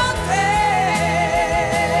piangere con te.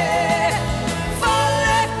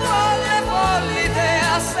 Folle, folle, folle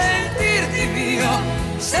idea, sentirti mio,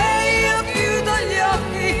 se io chiudo gli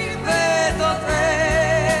occhi vedo te.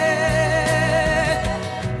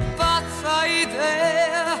 Pazza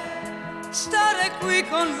idea, stare qui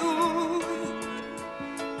con lui,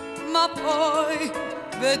 ma poi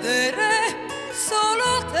vedere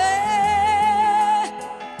solo te.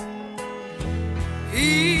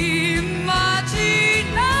 Immaginare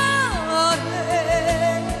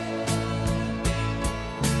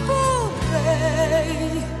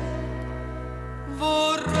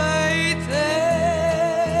vorrei te.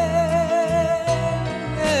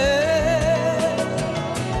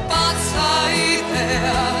 Pazza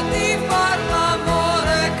idea di far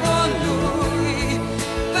l'amore con lui,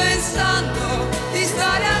 pensando di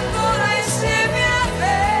stare ancora insieme a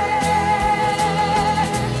te.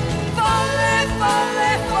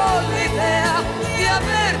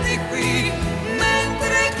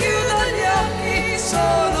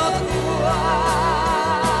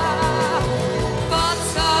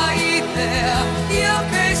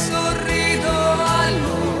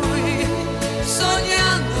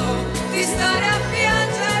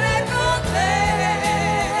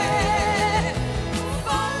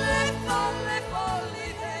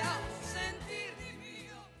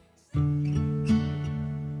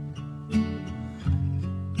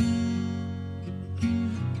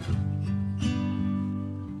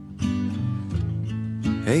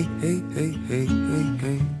 Ehi, ehi, ehi, ehi, ehi,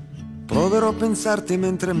 ehi. Proverò a pensarti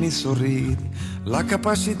mentre mi sorridi, la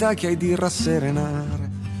capacità che hai di rasserenare.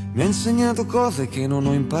 Mi ha insegnato cose che non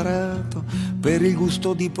ho imparato, per il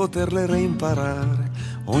gusto di poterle reimparare.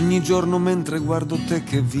 Ogni giorno mentre guardo te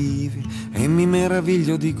che vivi e mi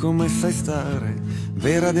meraviglio di come sai stare.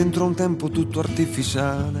 Vera dentro un tempo tutto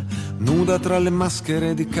artificiale, nuda tra le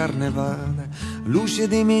maschere di carnevale. Luce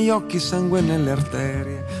dei miei occhi, sangue nelle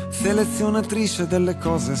arterie, selezionatrice delle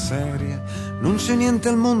cose serie. Non c'è niente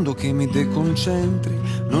al mondo che mi deconcentri,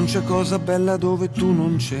 non c'è cosa bella dove tu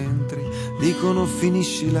non c'entri. Dicono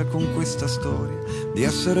finiscila con questa storia di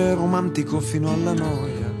essere romantico fino alla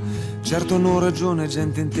noia. Certo hanno ragione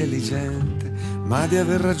gente intelligente, ma di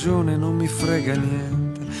aver ragione non mi frega niente.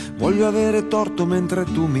 Voglio avere torto mentre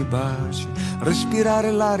tu mi baci,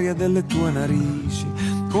 respirare l'aria delle tue narici,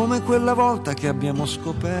 come quella volta che abbiamo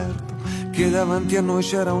scoperto che davanti a noi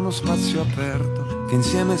c'era uno spazio aperto, che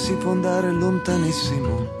insieme si può andare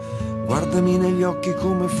lontanissimo. Guardami negli occhi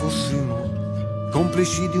come fossimo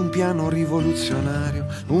complici di un piano rivoluzionario,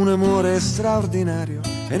 un amore straordinario.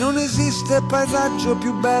 E non esiste paesaggio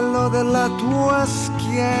più bello della tua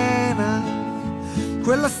schiena,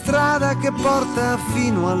 quella strada che porta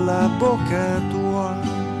fino alla bocca tua.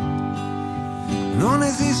 Non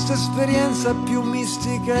esiste esperienza più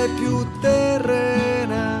mistica e più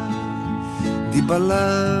terrena di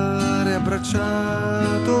ballare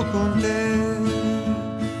abbracciato con te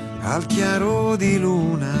al chiaro di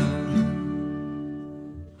luna.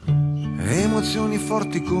 Emozioni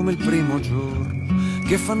forti come il primo giorno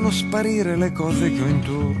che fanno sparire le cose che ho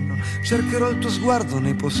intorno. Cercherò il tuo sguardo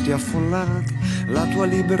nei posti affollati, la tua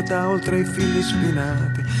libertà oltre i fili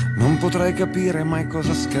spinati. Non potrai capire mai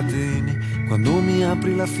cosa scateni quando mi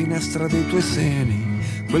apri la finestra dei tuoi seni.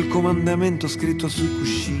 Quel comandamento scritto sui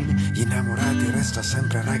cuscini, gli innamorati resta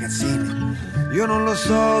sempre ragazzini. Io non lo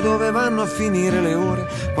so dove vanno a finire le ore,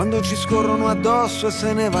 quando ci scorrono addosso e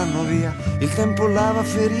se ne vanno via. Il tempo lava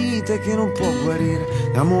ferite che non può guarire,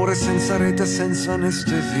 amore senza rete, senza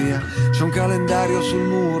anestesia. C'è un calendario sul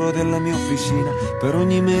muro della mia officina, per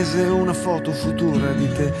ogni mese una foto futura di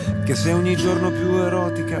te, che sei ogni giorno più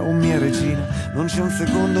erotica, o mia regina. Non c'è un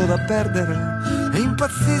secondo da perdere e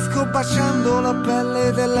impazzisco baciando la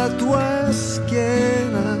pelle della tua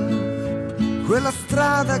schiena, quella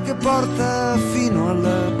strada che porta fino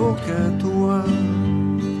alla bocca tua.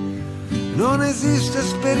 Non esiste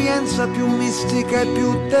esperienza più mistica e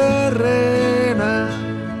più terrena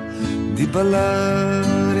di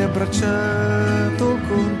ballare abbracciato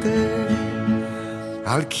con te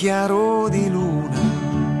al chiaro di luna,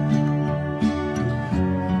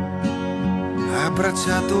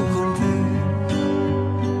 abbracciato con te,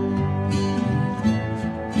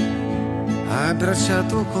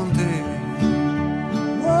 abbracciato con te.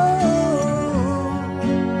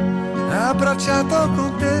 Abbracciato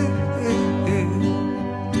con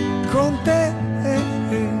te,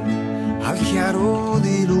 al chiaro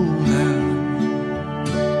di luna.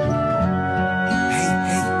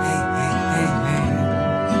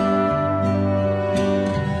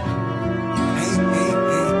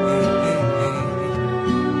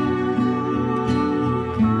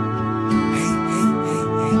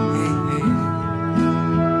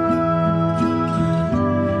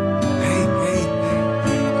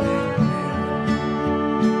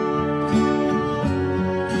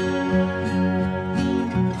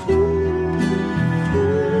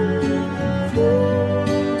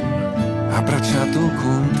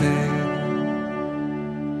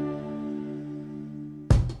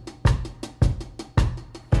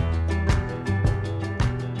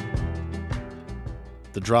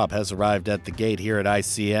 The drop has arrived at the gate here at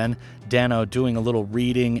ICN. Dano doing a little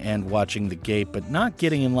reading and watching the gate, but not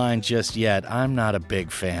getting in line just yet. I'm not a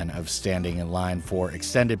big fan of standing in line for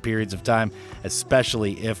extended periods of time,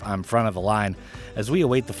 especially if I'm front of the line. As we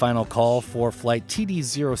await the final call for Flight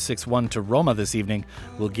TD061 to Roma this evening,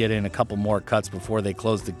 we'll get in a couple more cuts before they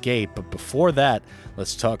close the gate. But before that,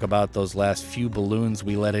 let's talk about those last few balloons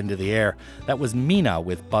we let into the air. That was Mina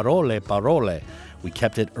with Parole Parole. We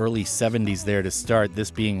kept it early 70s there to start,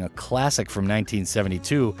 this being a classic from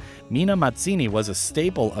 1972. Mina Mazzini was a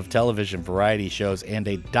staple of television variety shows and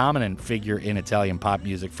a dominant figure in Italian pop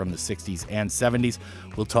music from the 60s and 70s.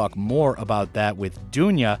 We'll talk more about that with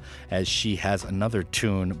Dunia, as she has another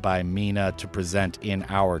tune by Mina to present in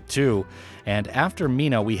hour 2. And after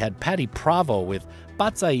Mina, we had Patty Pravo with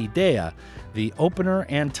Pazza Idea, the opener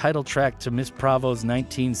and title track to Miss Pravo's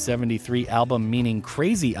 1973 album meaning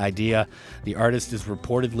Crazy Idea. The artist is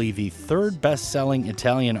reportedly the third best-selling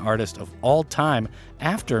Italian artist of all time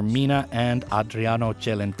after Mina and Adriano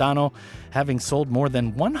Celentano, having sold more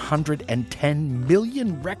than 110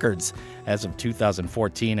 million records as of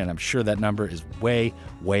 2014, and I'm sure that number is way,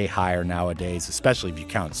 way higher nowadays, especially if you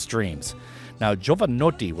count streams. Now,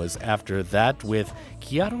 Giovanotti was after that with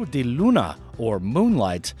Chiaro Di Luna, or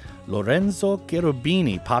Moonlight. Lorenzo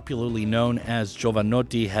Cherubini, popularly known as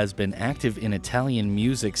Giovanotti, has been active in Italian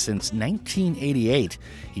music since 1988.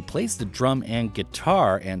 He plays the drum and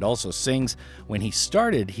guitar and also sings. When he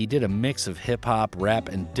started, he did a mix of hip-hop, rap,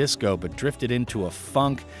 and disco, but drifted into a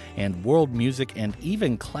funk and world music and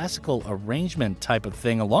even classical arrangement type of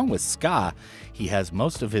thing, along with ska. He has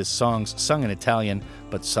most of his songs sung in Italian,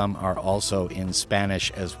 but some are also in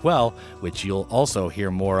Spanish as well, which you'll also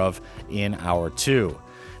hear more of in Hour 2.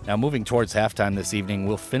 Now, moving towards halftime this evening,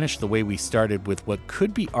 we'll finish the way we started with what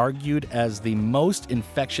could be argued as the most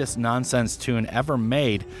infectious nonsense tune ever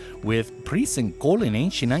made with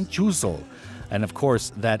Prisencolinensinainciusol. And of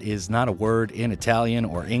course, that is not a word in Italian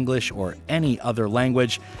or English or any other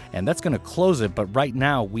language, and that's going to close it. But right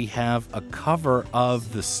now, we have a cover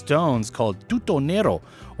of the Stones called Tutto Nero,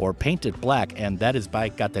 or Painted Black, and that is by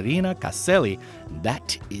Caterina Caselli.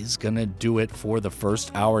 That is going to do it for the first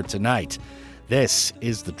hour tonight. This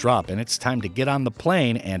is The Drop, and it's time to get on the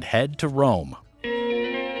plane and head to Rome.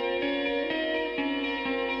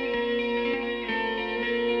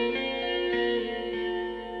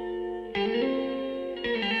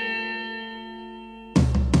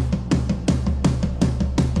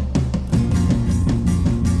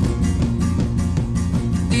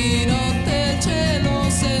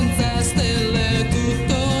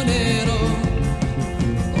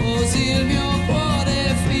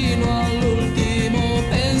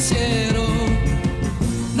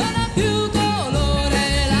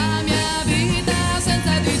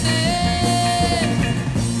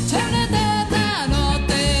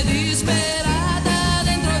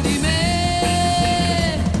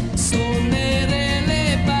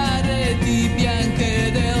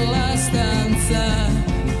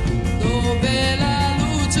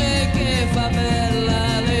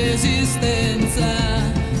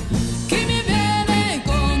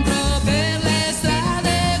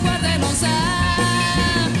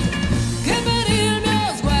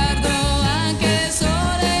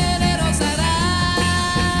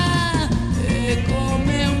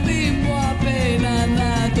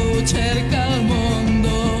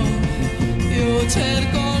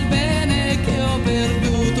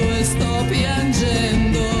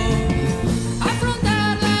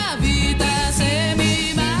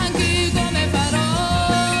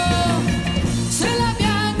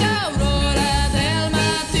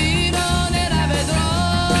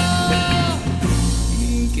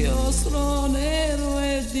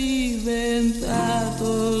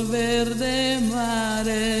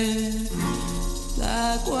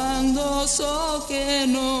 So che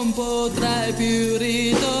non potrai più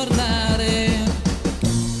ritornare.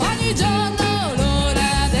 Ogni giorno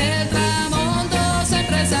l'ora del tramonto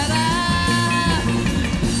sempre sarà.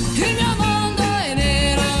 Il mio mondo è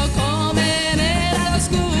nero come nera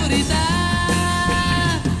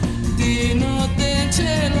l'oscurità. Di notte il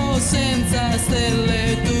cielo senza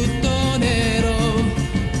stelle tutto nero.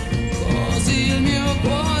 Così il mio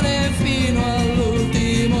cuore fino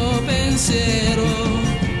all'ultimo pensiero.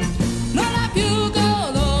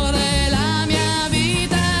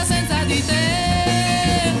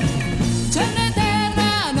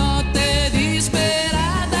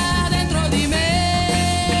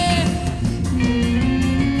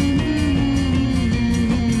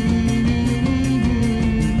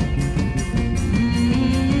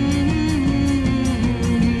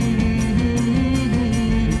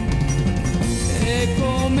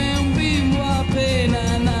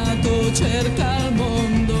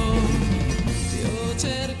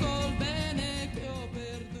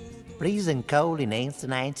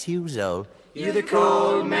 Prisencolinensinainciusol. You the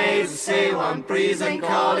cold maze say one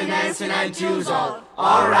Prisencolinensinainciusol.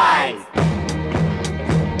 All right.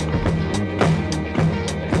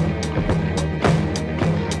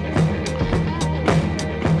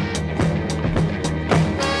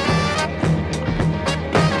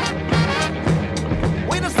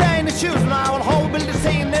 We don't stay in the shoes now, and whole building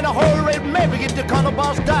scene in a whole red maybe get the corner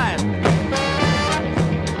boss dying.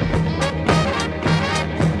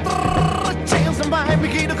 Behind me,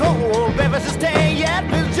 get the cold, baby, stay yet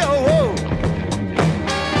with Joe.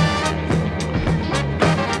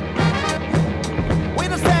 We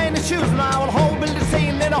don't stay in the shoes now, and whole building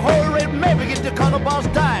scene in a whole red maybe get the corner boss. boss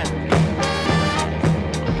died.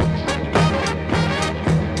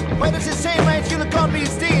 When it's the same age, you look on me,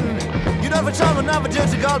 Steen. You know for some, another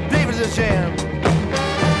judge, God, David's a shame.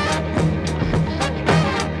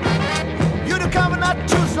 You do come and not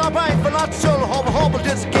choose, not right, but not soul, hope,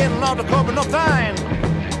 this again, not the corporate, no fine.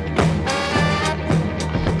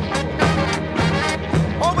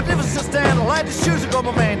 Oh, but if it's a stand, light the shoes go,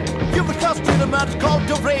 my man. You would cost you the amount called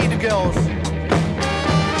the radio girls.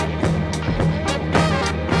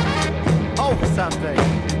 Oh, something.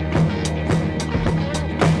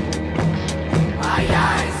 Ai,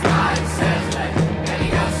 ai, smile, says like, and he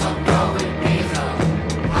got some growing diesel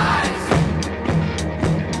eyes.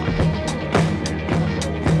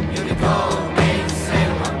 You can go make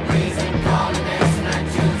sail one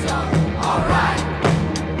Prisencolinensinainciusol, alright.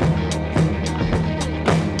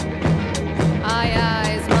 Ai,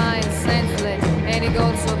 ai, smile, senseless, and he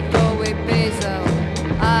goes so Tuoi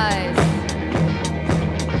Bellissimi eyes.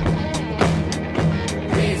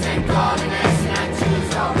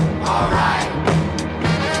 Prisencolinensinainciusol, alright.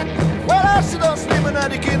 Well, I sit on sleeping at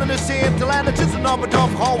the king of the scene to land the just a number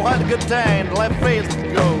off, how had a good time, the left face to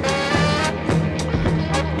go.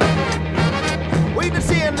 We can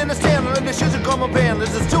see him in the stand, and the shoes are coming in.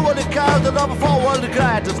 This is 2 of the cars that over 4 world the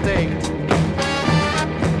guy to stake.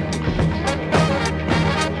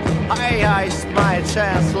 Aye, my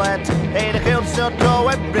chance, let ain't a hill so throw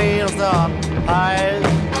it breathes on eyes.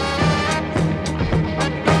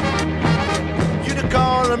 You the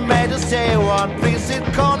call and made us say one piece in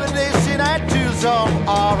Prisencolinensinainciusol,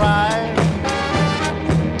 alright.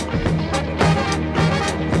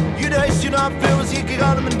 You know, you not feel as you can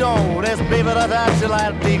on them and don't. There's people that actually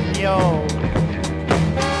like big yo.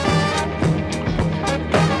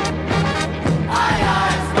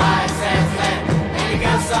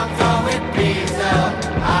 Some throwing diesel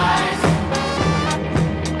eyes.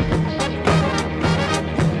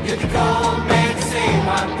 You can go make see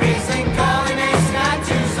one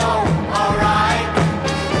Prisencolinensinainciusol, alright.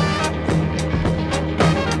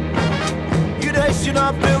 You know, you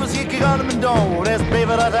not feel as you can on them and don't. There's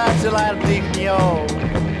people that actually like big yo.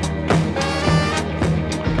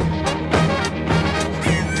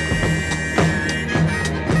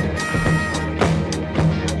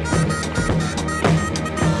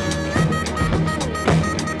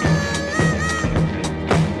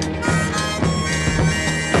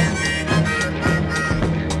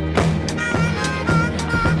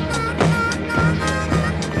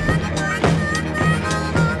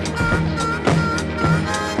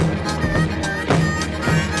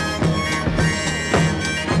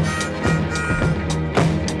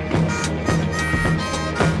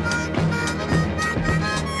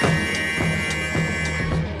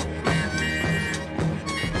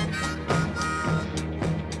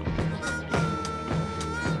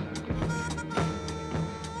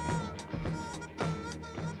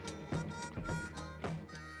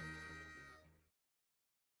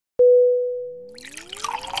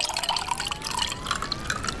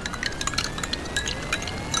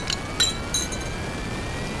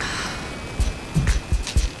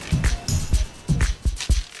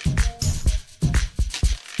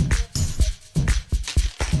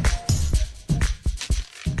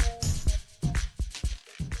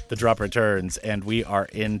 The drop returns, and we are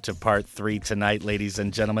into part 3 tonight, ladies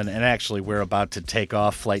and gentlemen. And actually, we're about to take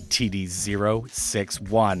off. Flight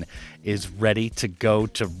TD061 is ready to go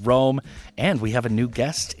to Rome. And we have a new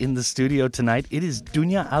guest in the studio tonight. It is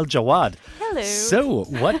Dunia Aljawad. Hello. So,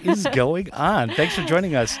 what is going on? Thanks for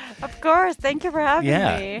joining us. Of course. Thank you for having me.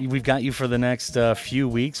 Yeah, we've got you for the next few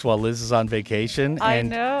weeks while Liz is on vacation. I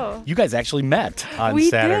know. You guys actually met on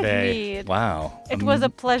Saturday. Did meet. Wow. It was a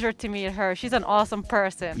pleasure to meet her. She's an awesome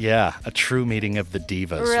person. Yeah, a true meeting of the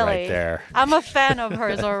divas right there. I'm a fan of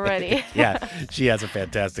hers already. Yeah, she has a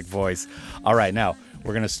fantastic voice. All right, now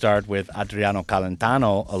we're going to start with Adriano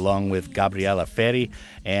Celentano along with Gabriella Ferri,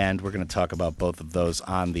 and we're going to talk about both of those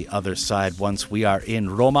on the other side once we are in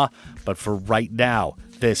Roma. But for right now,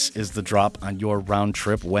 this is the drop on your round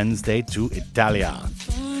trip Wednesday to Italia.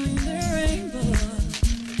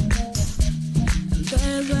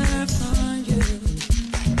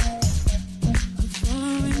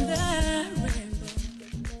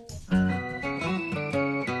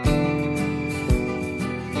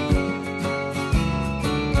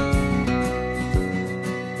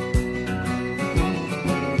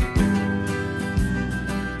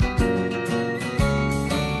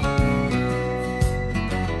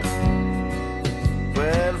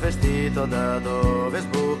 Da dove è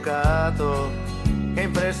sbucato, che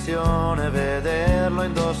impressione vederlo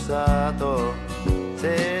indossato.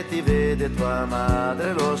 Se ti vede tua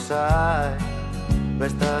madre lo sai,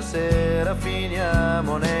 questa sera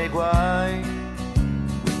finiamo nei guai.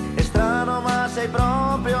 È strano ma sei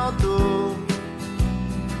proprio tu,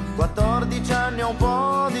 14 anni o un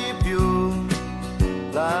po' di più.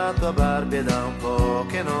 La tua Barbie è da un po'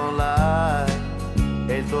 che non l'hai,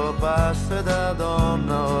 e il tuo passo è da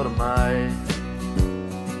donna ormai.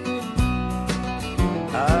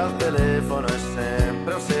 Al telefono è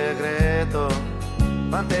sempre un segreto,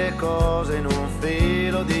 quante cose in un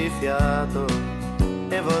filo di fiato.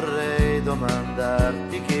 E vorrei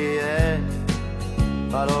domandarti chi è,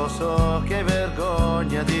 ma lo so che hai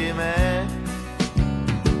vergogna di me.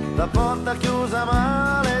 La porta chiusa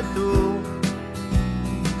male tu,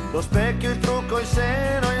 lo specchio, il trucco, il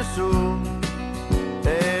seno in su,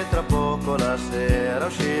 e tra poco la sera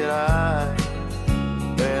uscirai,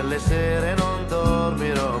 per le sere non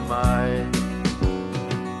dormirò mai.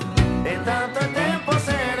 E intanto il tempo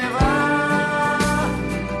se ne va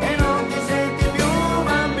e non ti senti più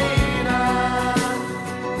bambina,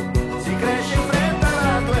 si cresce in fretta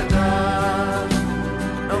la tua età,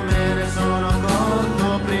 non me ne sono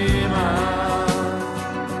accorto prima.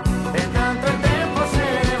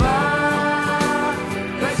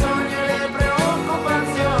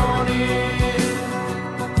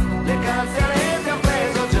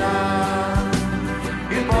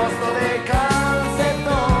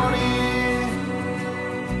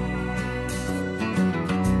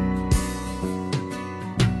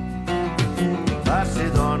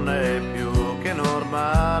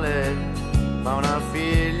 Ma una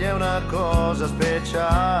figlia è una cosa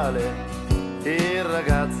speciale, il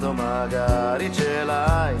ragazzo magari ce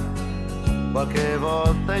l'hai, qualche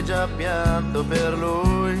volta hai già pianto per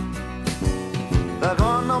lui. La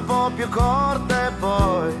gonna un po' più corta e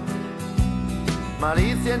poi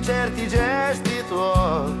malizia in certi gesti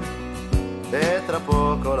tuoi, e tra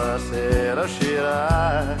poco la sera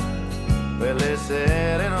uscirai, quelle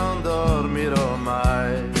sere non dormirò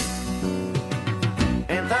mai.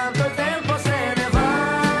 E intanto il tempo se ne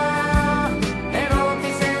va e non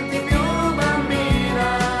ti senti più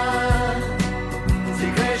bambina,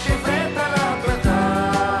 si cresce in fretta la tua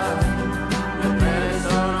età, non me ne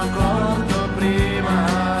sono accorto prima.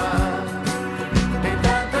 E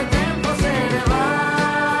intanto il tempo se ne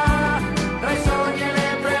va, tra i sogni e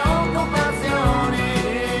le preoccupazioni,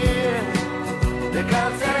 le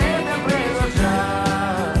calzarete ha preso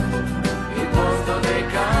già il posto dei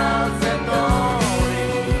calzettoni.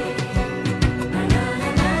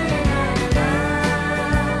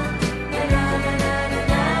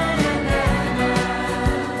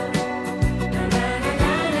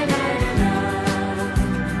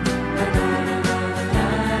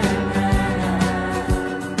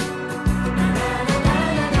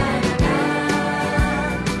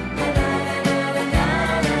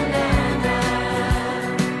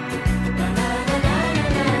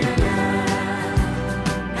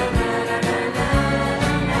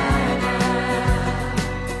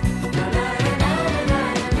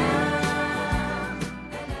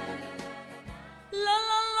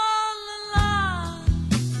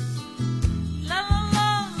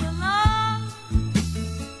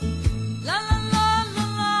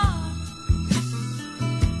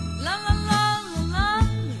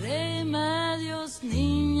 Remedios,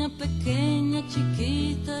 niña pequeña,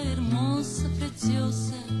 chiquita, hermosa,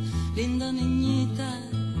 preciosa, linda niñita,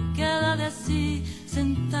 quédate así,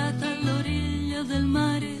 sentada a la orilla del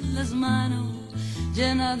mar, las manos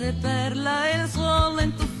llenas de perla, el sol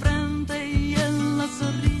en tu frente y en la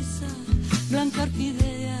sonrisa, blanca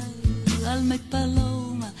orquídea, alma y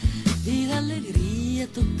paloma, vida, alegría,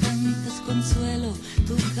 tú cantas consuelo,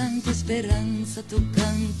 tú cantas esperanza, tú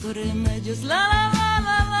canto remedios, la la la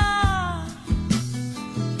la la,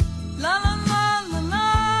 la la la la la,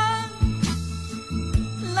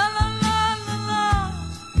 la la la la la,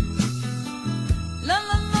 la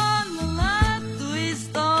la la la la. Tu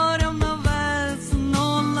historia una vez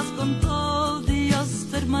nos las contó Dios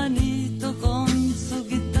hermanito con su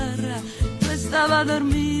guitarra, tú estabas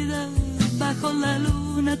dormida bajo la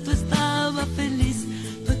luna, tú estabas feliz,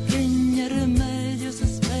 pequeña Remedios,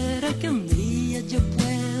 espera que un día yo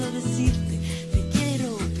pueda decirte te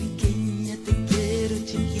quiero, pequeña, te quiero,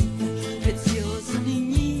 chiquita, preciosa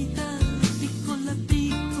niñita, pícola,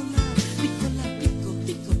 pícola, pícola, pico,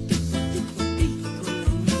 pico, pico, pico, pícola,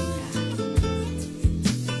 mira.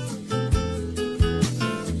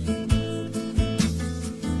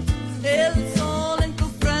 El sol en tu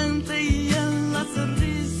frente y en la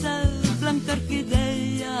sonrisa, blanca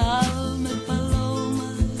orquídea, alma y paloma,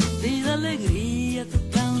 vida, alegría, tú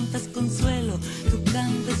cantas consuelo, tú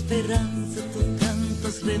cantas esperanza,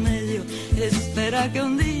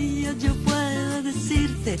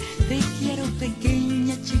 dijiste, te quiero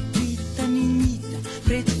pequeña, chiquita, niñita,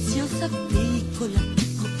 preciosa, pícola,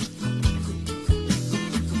 pico, pico, pico, pico,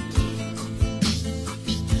 pico, pico, pico,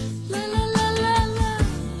 pico. La la la la la.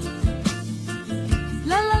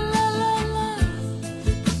 La la la la la.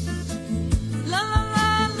 La la la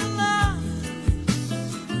la la.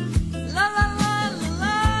 La la la la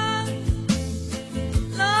la.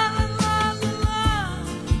 La la la la la.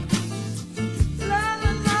 La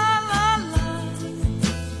la la la la.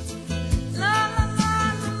 La la la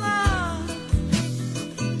la la.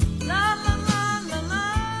 La la la la la.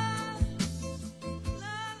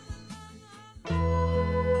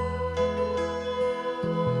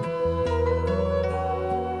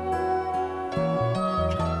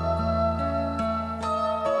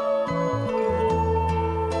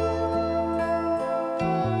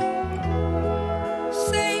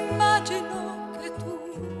 Se immagino che tu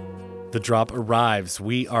The drop arrives.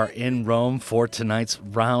 We are in Rome for tonight's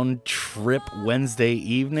round trip Wednesday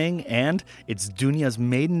evening, and it's Dunia's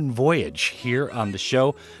maiden voyage here on the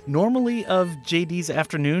show, normally of JD's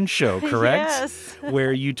afternoon show, correct? Yes.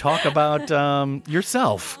 Where you talk about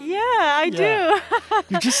yourself. Yeah, I do.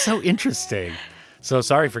 You're just so interesting. So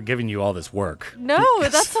sorry for giving you all this work. No,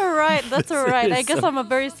 that's all right. That's all right. I is guess so- I'm a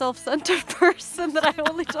very self-centered person that I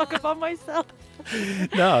only talk about myself.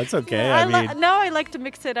 No, it's okay. I mean, Now I like to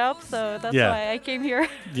mix it up, so that's Yeah. why I came here.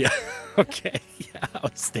 yeah, okay. Yeah,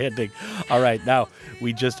 outstanding. All right, now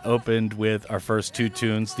we just opened with our first two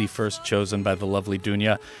tunes, the first chosen by the lovely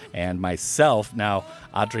Dunia and myself. Now,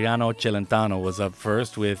 Adriano Celentano was up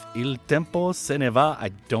first with Il Tempo Se Ne Va.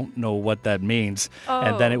 I don't know what that means.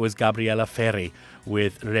 And then Oh. it was Gabriella Ferri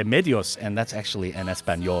with Remedios, and that's actually en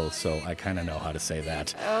Espanol, so I kind of know how to say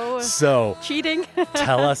that. Oh, So, cheating.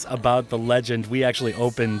 tell us about the legend. We actually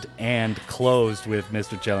opened and closed with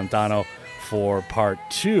Mr. Celentano for part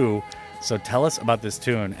 2. So tell us about this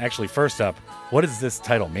tune. Actually, first up, what does this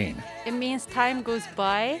title mean? It means time goes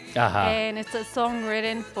by, and it's a song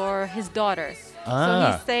written for his daughter.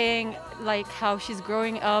 So he's saying like how she's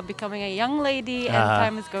growing up, becoming a young lady, and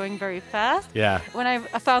time is going very fast. Yeah. When I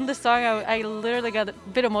found this song, I literally got a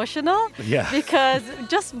bit emotional. Yeah. Because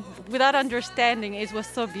just without understanding, it was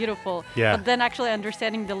so beautiful. Yeah. But then actually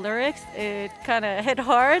understanding the lyrics, it kind of hit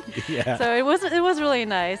hard. Yeah. So it was really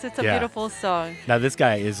nice. It's a Yeah. beautiful song. Now, this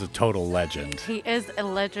guy is a total legend. He is a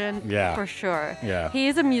legend Yeah. for sure. Yeah. He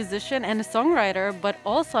is a musician and a songwriter, but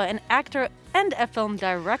also an actor and a film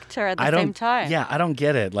director at the I don't, same time. Yeah, I don't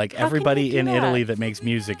get it. Like, How can everybody you do in that? Italy that makes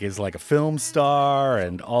music is like a film star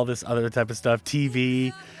and all this other type of stuff,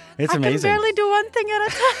 TV. It's I amazing. can barely do one thing at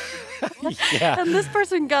a time. Yeah. And this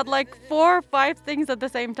person got like 4 or 5 things at the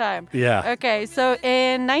same time. Yeah. Okay, so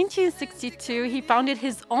in 1962, he founded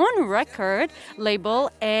his own record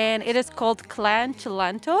label, and it is called Clan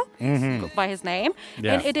Cilanto by his name.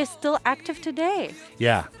 Yeah. And it is still active today.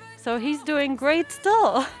 Yeah. So he's doing great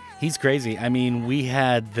still. He's crazy. I mean, we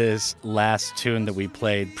had this last tune that we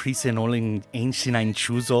played,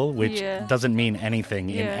 Prisencolinensinainciusol, which Yeah. doesn't mean anything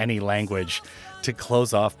in Yeah. any language, to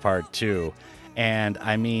close off part 2. And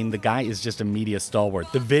I mean, the guy is just a media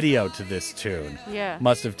stalwart. The video to this tune Yeah.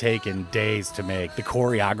 must have taken days to make. The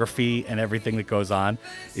choreography and everything that goes on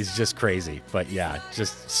is just crazy. But yeah,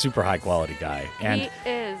 just super high quality guy. And He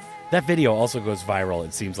is. that video also goes viral,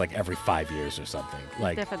 it seems like every 5 years or something.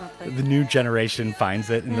 Like, Definitely. the new generation finds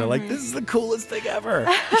it and they're like, this is the coolest thing ever.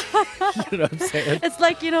 You know what I'm saying? It's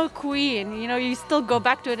like, Queen. You still go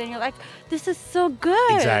back to it and you're like, this is so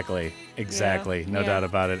good. Exactly. No Yeah. doubt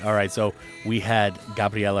about it. All right, so we had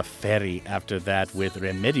Gabriella Ferri after that with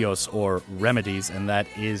Remedios, or Remedies, and that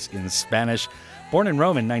is in Spanish. Born in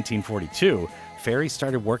Rome in 1942, Ferri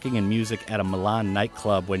started working in music at a Milan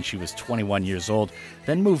nightclub when she was 21 years old,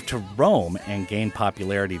 then moved to Rome and gained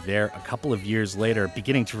popularity there a couple of years later,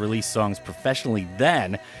 beginning to release songs professionally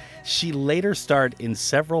then. She later starred in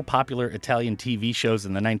several popular Italian TV shows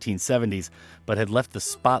in the 1970s, but had left the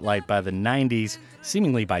spotlight by the 90s,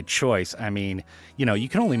 seemingly by choice. I mean, you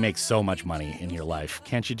can only make so much money in your life,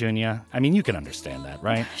 can't you, Dunia? I mean, you can understand that,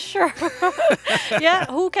 right? Sure. Yeah,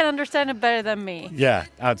 who can understand it better than me? Yeah,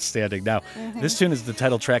 outstanding. Now, this tune is the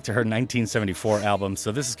title track to her 1974 album,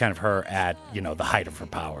 so this is kind of her at, the height of her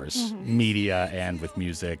powers, media and with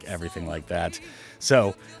music, everything like that.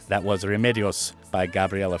 So that was Remedios by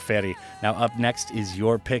Gabriella Ferri. Now, up next is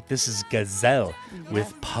your pick. This is Gazzelle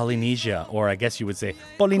with Polynesia, or I guess you would say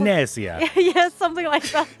Polynesia. Yes, something like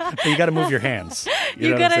that. But you got to move your hands.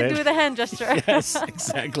 You got to do the hand gesture. Yes,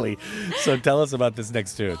 exactly. So tell us about this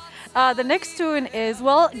next tune. The next tune is,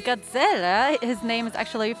 well, Gazzelle. His name is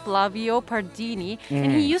actually Flavio Pardini,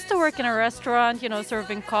 and he used to work in a restaurant,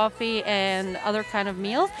 serving coffee and other kind of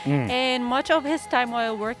meals. And much of his time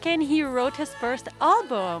while working, he wrote his first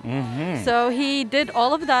album. So he did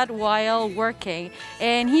all of that while working,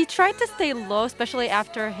 and he tried to stay low, especially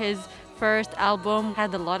after his first album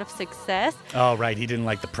had a lot of success. Oh, right. He didn't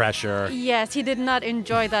like the pressure. Yes, he did not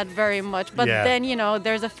enjoy that very much. But then,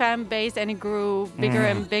 there's a fan base and it grew bigger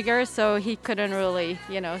and bigger. So he couldn't really,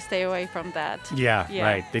 stay away from that. Yeah,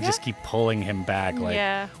 right. They just keep pulling him back.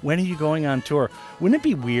 When are you going on tour? Wouldn't it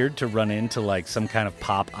be weird to run into like some kind of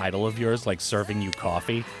pop idol of yours, like serving you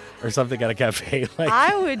coffee? Or something at a cafe.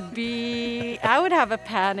 I would have a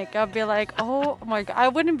panic. I'd be like, oh my God. I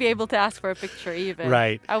wouldn't be able to ask for a picture even.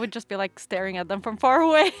 Right. I would just be like staring at them from far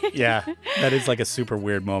away. Yeah. That is like a super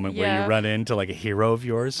weird moment where you run into like a hero of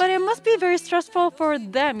yours. But it must be very stressful for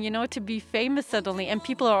them, to be famous suddenly and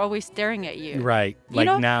people are always staring at you. Right.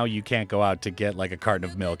 Now you can't go out to get like a carton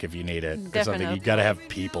of milk if you need it or something. You got to have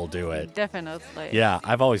people do it. Definitely. Yeah.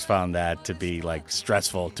 I've always found that to be like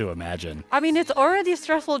stressful to imagine. I mean, it's already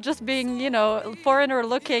stressful just being, foreigner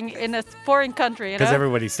looking in a foreign country, Because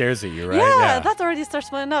everybody stares at you, right? Yeah, that's already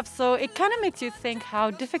stressful enough. So it kind of makes you think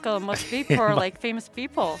how difficult it must be for famous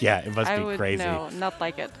people. Yeah, it must be crazy. No, not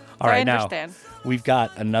like it. All right, I understand. Now we've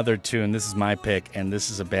got another tune. This is my pick, and this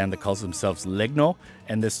is a band that calls themselves Legno,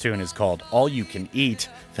 and this tune is called All You Can Eat.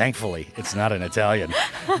 Thankfully, it's not in Italian.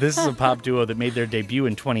 This is a pop duo that made their debut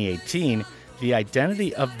in 2018. The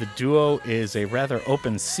identity of the duo is a rather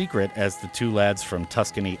open secret, as the two lads from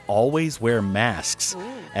Tuscany always wear masks.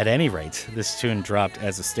 At any rate, this tune dropped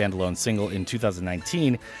as a standalone single in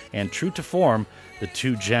 2019, and true to form, the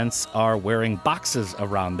two gents are wearing boxes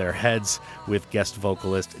around their heads, with guest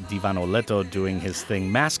vocalist Divanoletto doing his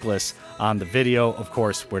thing maskless on the video. Of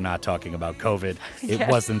course, we're not talking about COVID. It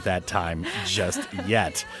wasn't that time just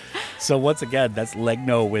yet. So once again, that's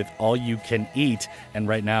Legno with All You Can Eat. And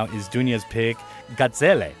right now is Dunia's pick,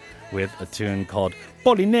 Gazzelle, with a tune called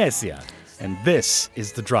Polynesia. And this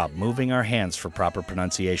is the drop, moving our hands for proper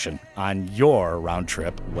pronunciation on your round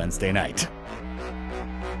trip Wednesday night.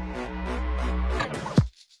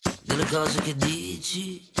 Delle cose che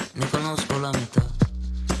dici ne conosco la metà,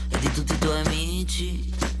 e di tutti i tuoi amici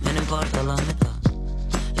me ne importa la metà,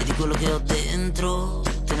 e di quello che ho dentro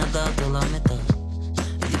te ne ho dato la metà,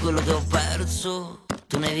 e di quello che ho perso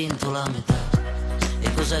tu ne hai vinto la metà.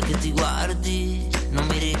 E cos'è che ti guardi, non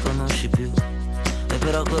mi riconosci più, e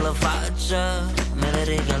però quella faccia me l'hai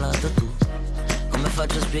regalata tu. Come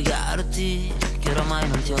faccio a spiegarti che oramai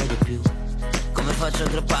non ti odio più? Come faccio a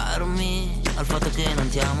aggrapparmi al fatto che non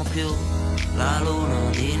ti amo più? La luna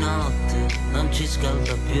di notte non ci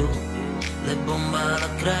scalda più, le bombe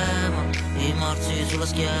alla crema, i morsi sulla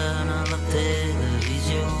schiena, la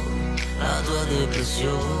televisione, la tua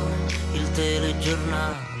depressione, il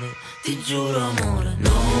telegiornale. Ti giuro amore,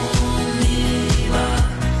 non mi va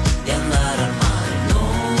di andare al mare,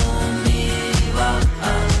 non mi va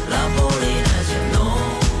alla Polinesia,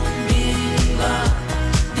 non mi va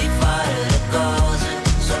di fare le cose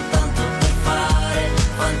soltanto per fare,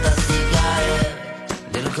 fantasticare.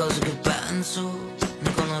 Delle cose che penso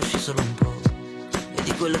ne conosci solo un po', e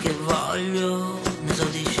di quelle che voglio ne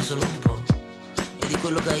esaudisci solo un po', e di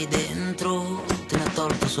quello che hai dentro te ne ho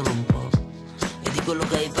tolto solo un po', e di quello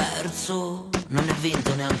che hai perso non ne hai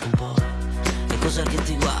vinto neanche un po'. E cos'è che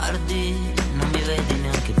ti guardi, non mi vedi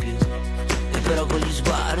neanche più, e però quegli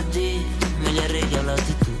sguardi me li hai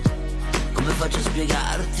regalati tu. Come faccio a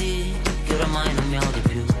spiegarti che oramai non mi odi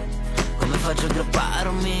più? Come faccio a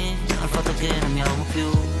aggrapparmi al fatto che non mi amo più?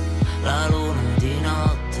 La luna di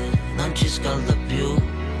notte non ci scalda più,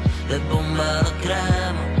 le bombe alla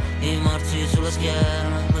crema, i morsi sulla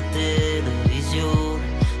schiena, la televisione,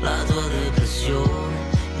 la tua depressione,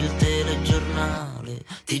 il telegiornale.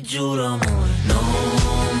 Ti giuro amore,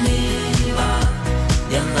 non mi va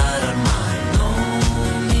di andare al mare,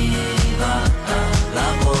 non mi va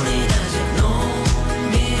alla Polinesia, non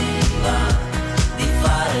mi va di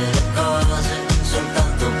fare le cose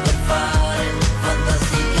soltanto per fare,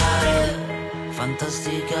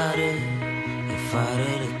 fantasticare e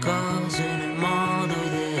fare le cose nel modo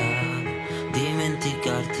ideale,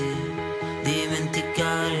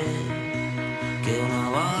 dimenticare che una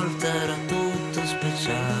volta era tutto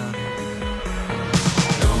speciale.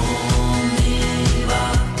 Non mi va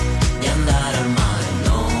di andare al mare,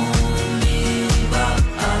 non mi va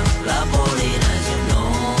alla Polinesia,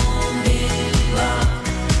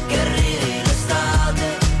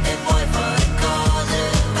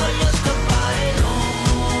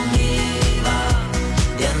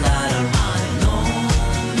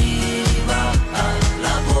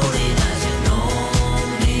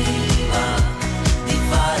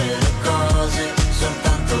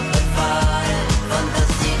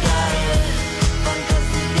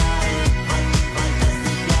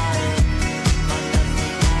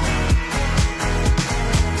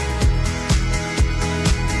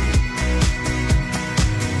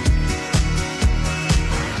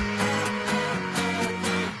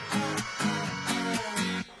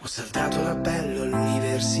 saltato l'appello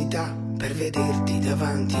all'università per vederti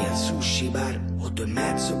davanti al sushi bar.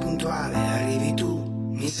 8:30 puntuale, arrivi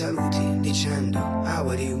tu, mi saluti dicendo how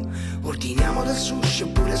are you. Ordiniamo del sushi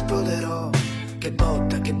oppure esploderò. Che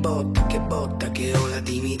botta, che botta, che botta, che ho la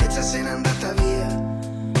timidezza se n'è andata via.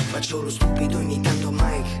 Faccio lo stupido imitando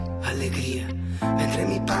Mike, allegria, mentre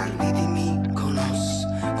mi parli di Mykonos.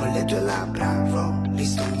 Con le tue labbra Rolling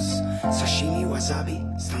Stones, sashimi, wasabi,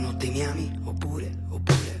 stanotte mi ami.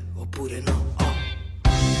 Oppure no. Oh.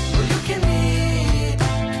 All you can eat,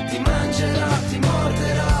 ti mangerò, ti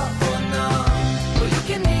morderò. Oh no. All you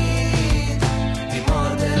can eat, ti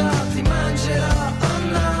morderò, ti mangerò. Oh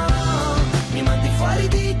no. Mi mandi fuori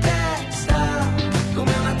di testa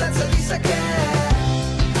come una tazza di sake.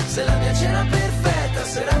 Sei la mia cena perfetta,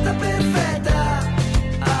 serata perfetta.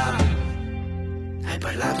 Hai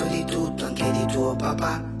parlato di tutto, anche di tuo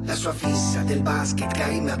papà. La sua fissa del basket,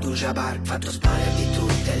 Karim Abdul-Jabbar. Fatto spoiler di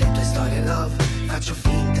tutte le tue storie love. Faccio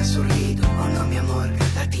finta, sorrido, oh no mio amor.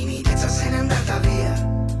 La timidezza se n'è andata via.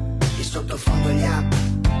 Di sottofondo gli up,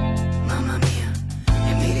 mamma mia.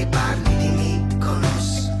 E mi riparli di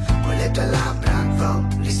Mykonos. Con le tue labbra,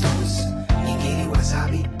 Rolling Stones. Nigiri,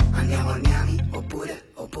 wasabi, andiamo al Miami. Oppure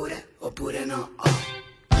no. Oh.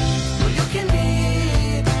 All you can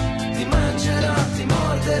eat, ti mangerò, ti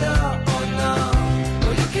morderò. Oh no.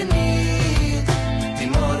 Che need, ti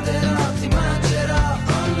morderò, ti mangerò,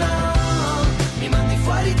 oh no. Mi mandi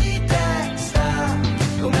fuori di testa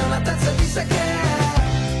come una tazza di sake.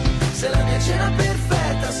 Sei la mia cena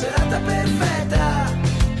perfetta, serata perfetta.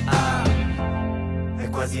 È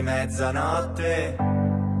quasi mezzanotte,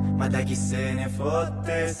 ma da chi se ne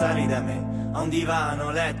fotte. Sali da me a un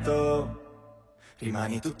divano letto,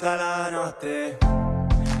 rimani tutta la notte.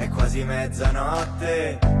 È quasi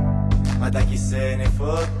mezzanotte, ma da chi se ne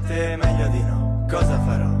fotte, meglio di no. Cosa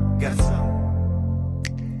farò, garçon?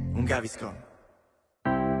 Un gaviscon.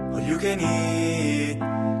 All you can eat,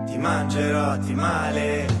 ti mangerò, ti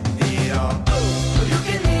maledirò. All you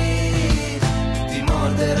can eat, ti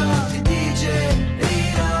morderò, ti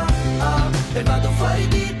digerirò. Oh, e vado fuori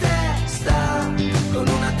di testa con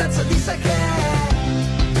una tazza di sake.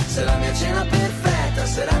 Sei la mia cena perfetta,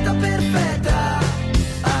 serata perfetta.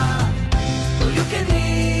 All you can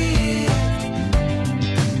eat,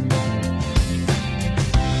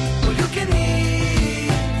 all you can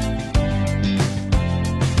eat.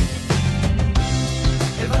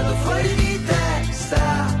 E vado fuori di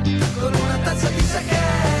testa con una tazza di sake.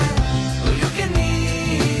 All you can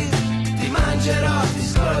eat, ti mangerò, ti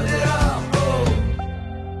scorderò.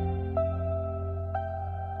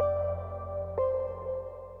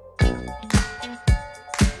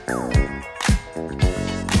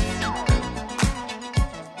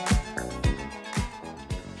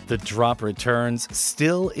 The drop returns,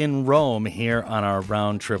 still in Rome here on our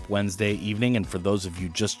round trip Wednesday evening. And for those of you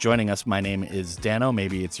just joining us, my name is Dano.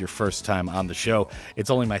 Maybe it's your first time on the show. It's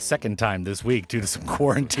only my second time this week due to some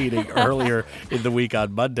quarantining earlier in the week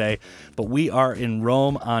on Monday. But we are in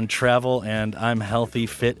Rome on travel, and I'm healthy,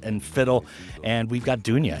 fit, and fiddle. And we've got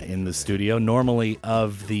Dunia in the studio, normally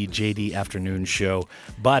of the JD Afternoon show.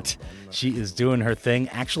 But she is doing her thing,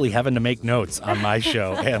 actually having to make notes on my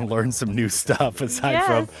show and learn some new stuff aside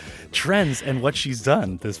from trends and what she's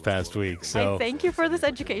done this past week. So I thank you for this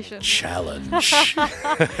education. Challenge.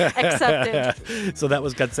 Accepted. So that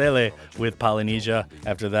was Gazzelle with Polynesia.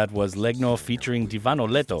 After that was Legno featuring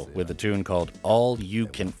Divanoletto with a tune called All You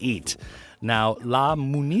Can Eat. Now, La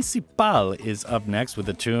Municipal is up next with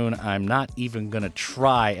a tune I'm not even going to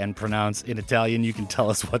try and pronounce in Italian. You can tell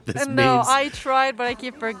us what this means. No, I tried, but I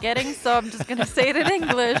keep forgetting, so I'm just going to say it in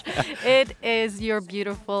English. It is Your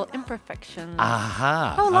Beautiful Imperfections.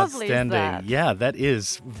 Aha. How lovely outstanding. is that? Yeah, that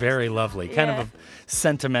is very lovely. Kind of a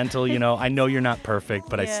sentimental, you know, I know you're not perfect,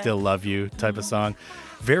 but I still love you type of song.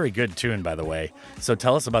 Very good tune, by the way. So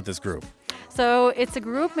tell us about this group. So it's a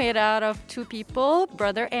group made out of two people,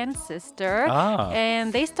 brother and sister.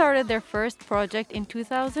 And they started their first project in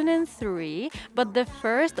 2003, but the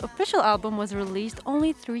first official album was released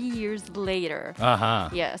only 3 years later.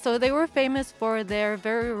 Yeah, so they were famous for their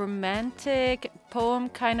very romantic poem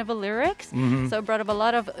kind of a lyrics. So it brought up a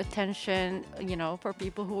lot of attention, you know, for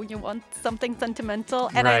people who you want something sentimental.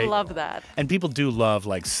 And I love that. And people do love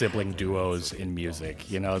like sibling duos in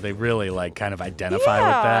music. You know, they really like kind of identify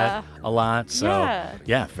with that a lot. So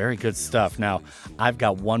yeah, very good stuff. Now, I've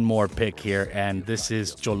got one more pick here, and this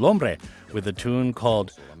is Jolombre with a tune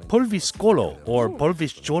called Polviscolo or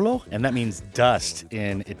Polvisciolo, and that means dust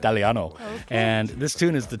in Italiano. And this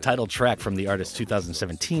tune is the title track from the artist's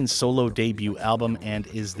 2017 solo debut album and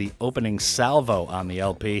is the opening salvo on the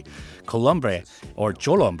LP. Colombre, or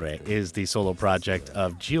Ciolombre, is the solo project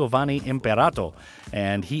of Giovanni Imperato,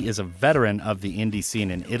 and he is a veteran of the indie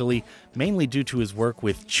scene in Italy, mainly due to his work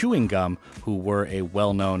with Chewing Gum, who were a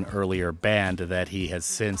well-known earlier band that he has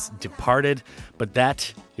since departed. But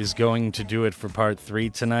that is going to do it for part 3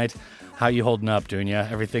 tonight. How you holding up,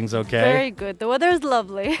 Dunia? Everything's okay? Very good. The weather is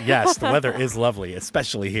lovely. Yes, the weather is lovely,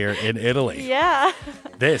 especially here in Italy. Yeah.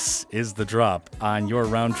 This is The Drop on your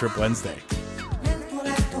Round Trip Wednesday.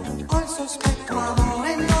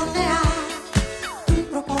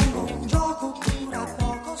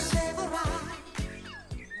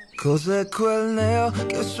 Cos'è quel neo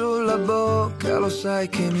che ho sulla bocca? Lo sai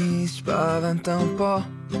che mi spaventa un po'.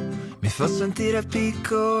 Mi fa sentire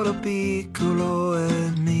piccolo, piccolo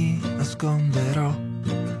e mi nasconderò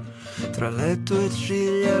tra le tue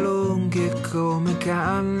ciglia lunghe come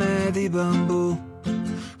canne di bambù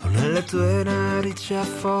o nelle tue narici a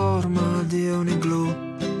forma di un igloo.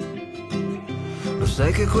 Lo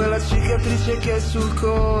sai che quella cicatrice che è sul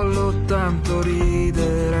collo tanto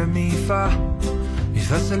ridere mi fa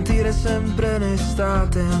sentire sempre in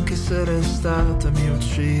estate, anche se l'estate mi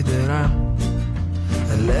ucciderà.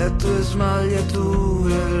 E le tue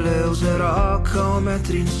smagliature le userò come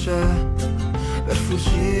trincee per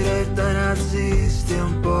fuggire dai nazisti e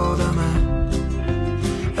un po' da me.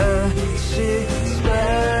 E si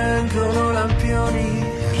spengono lampioni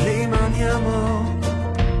e rimaniamo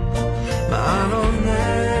mano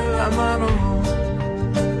nella mano.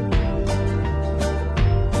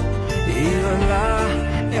 Io e la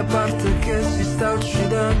mia parte che si sta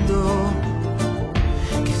uccidendo.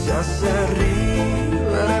 Chissà se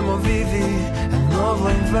arriveremo vivi al nuovo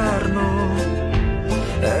inverno.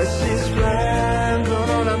 E si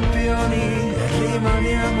spengono lampioni e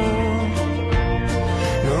rimaniamo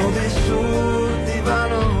nudi sul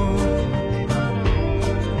divano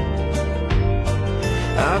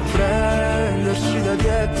a prenderci da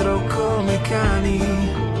dietro come cani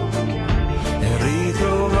e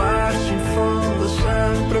ritrovarci in fondo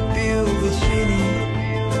sempre più vicini.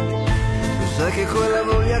 Tu sai che quella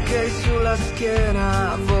voglia che hai sulla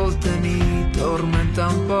schiena a volte mi tormenta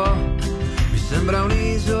un po'. Mi sembra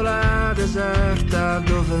un'isola deserta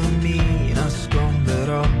dove mi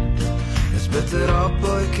nasconderò e aspetterò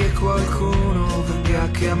poi che qualcuno venga a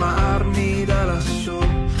chiamarmi da lassù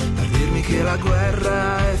per dirmi che la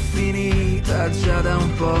guerra è finita già da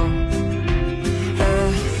un po'.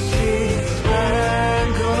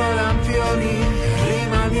 Spengono lampioni,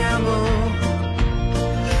 rimaniamo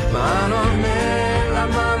mano nella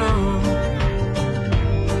mano.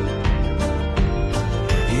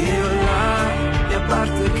 Io e la mia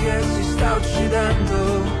parte che si sta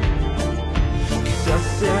uccidendo. Chissà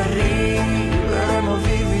se arriveremo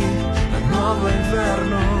vivi al nuovo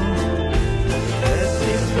inverno. E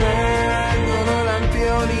si spengono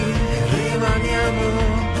lampioni e rimaniamo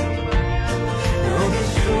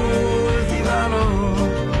sul divano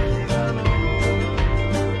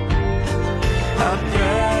a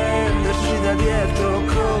prenderci da dietro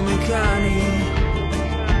come cani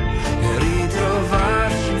e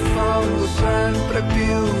ritrovarci in fondo sempre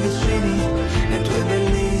più vicini ai tuoi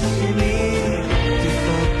bellissimi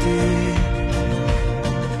difetti,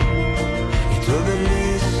 i tuoi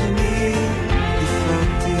bellissimi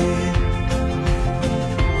difetti,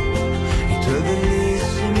 i tuoi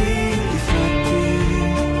bellissimi difetti.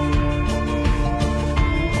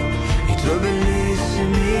 I tuoi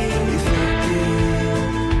bellissimi difetti,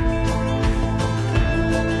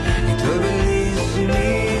 i tuoi bellissimi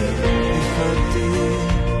difetti,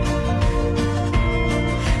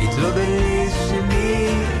 i tuoi bellissimi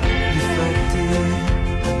difetti,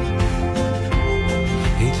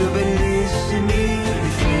 i tuoi bellissimi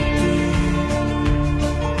difetti,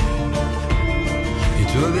 i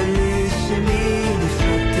tuoi bellissimi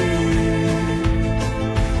difetti.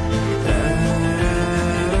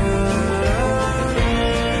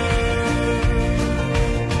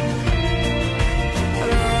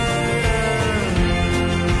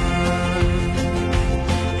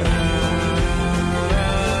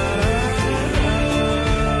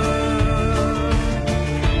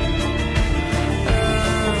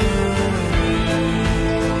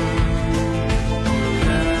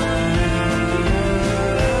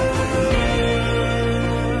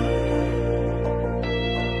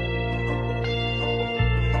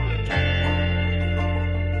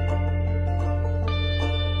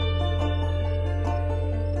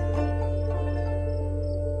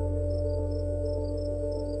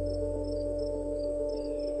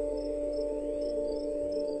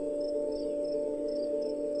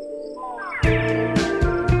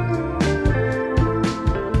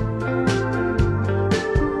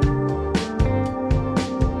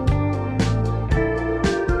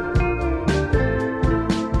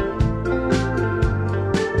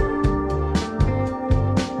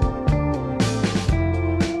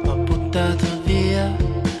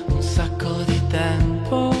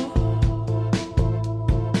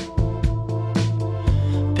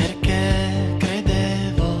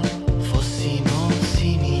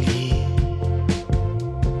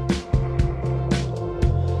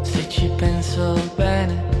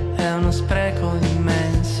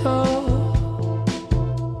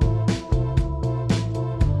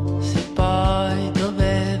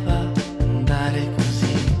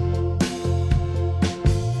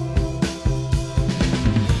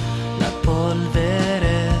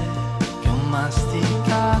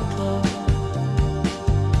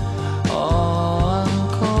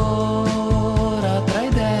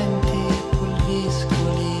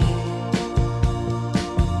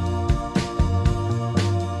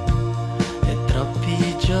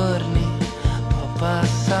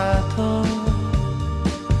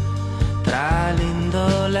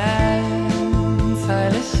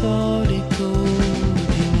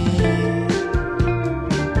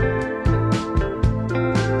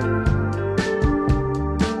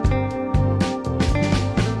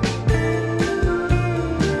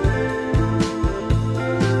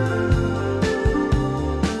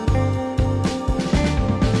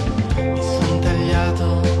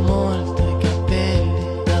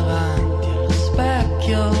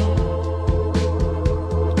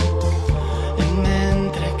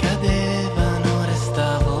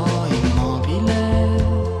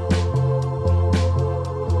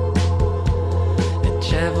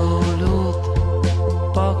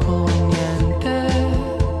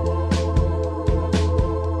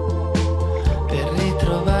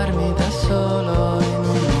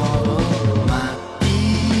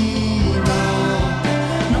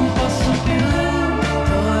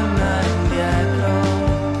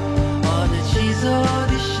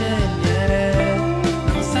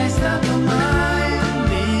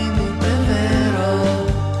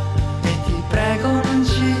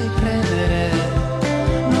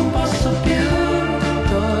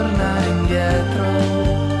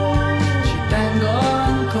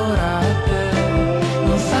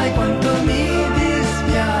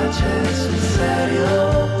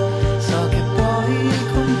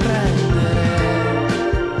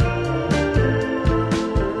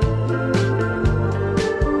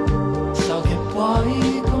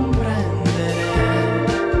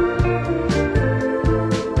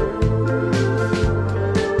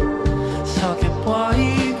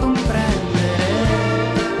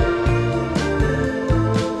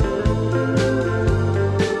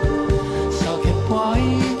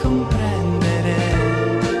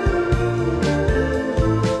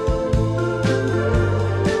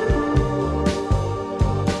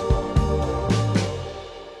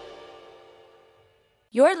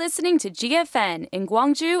 You're listening to GFN in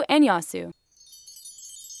Gwangju and Yeosu.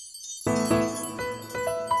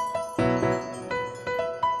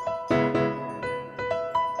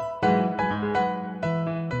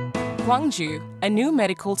 Gwangju, a new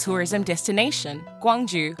medical tourism destination.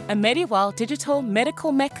 Gwangju, a medieval digital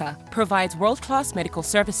medical mecca, provides world-class medical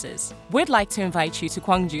services. We'd like to invite you to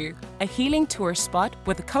Gwangju, a healing tourist spot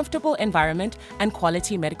with a comfortable environment and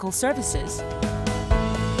quality medical services.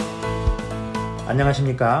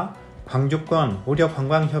 안녕하십니까? 광주권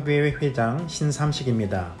의료관광협의회 회장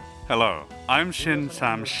신삼식입니다. Hello, I'm Shin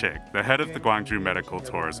Sam-shik, the head of the Gwangju Medical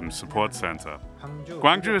Tourism Support Center.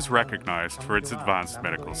 Gwangju is recognized for its advanced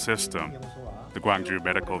medical system. The Gwangju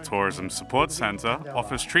Medical Tourism Support Center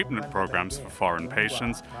offers treatment programs for foreign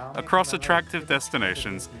patients across attractive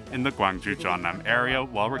destinations in the Gwangju Jeonnam area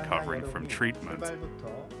while recovering from treatment.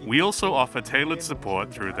 We also offer tailored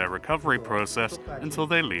support through their recovery process until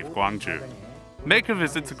they leave Gwangju. Make a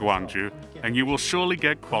visit to Gwangju and you will surely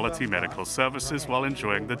get quality medical services while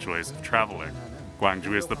enjoying the joys of traveling.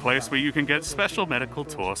 Gwangju is the place where you can get special medical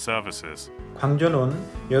tour services. 광주는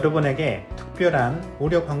여러분에게 특별한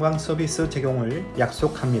의료 관광 서비스 제공을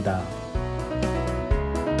약속합니다.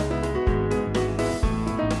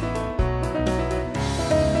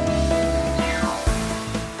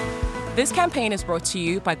 This campaign is brought to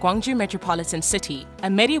you by Gwangju Metropolitan City, a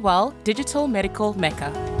medieval digital medical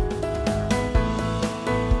mecca.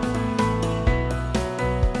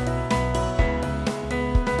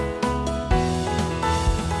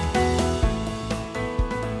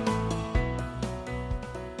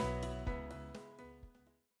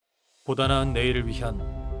 보다 나은 내일을 위한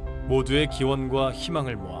모두의 기원과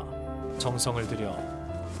희망을 모아 정성을 들여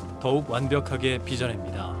더욱 완벽하게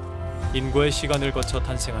빚어냅니다. 인고의 시간을 거쳐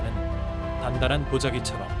탄생하는 단단한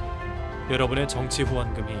보자기처럼 여러분의 정치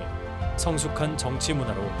후원금이 성숙한 정치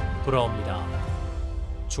문화로 돌아옵니다.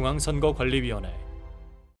 중앙선거관리위원회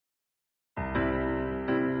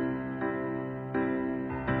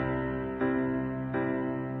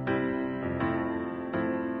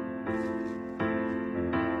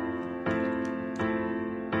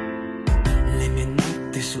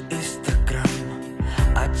Su Instagram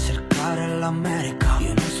a cercare l'America.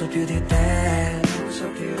 Io non so più di te,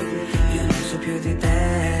 io non so più di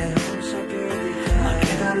te, ma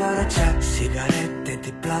che dolore c'è? Sigarette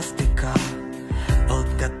di plastica,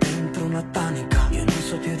 vodka dentro una tanica. Io non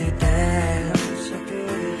so più di te,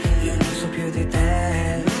 io non so più di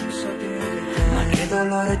te, ma che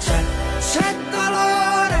dolore c'è? C'è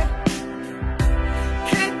dolore,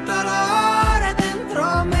 che dolore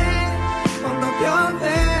dentro me.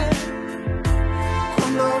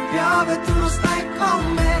 Quando piove tu non stai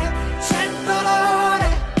con me. C'è dolore,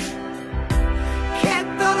 che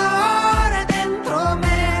dolore dentro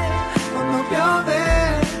me. Quando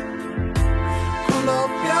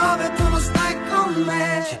piove tu non stai con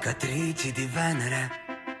me. Cicatrici di Venere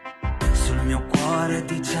sul mio cuore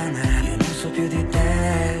di cenere. Io non so più di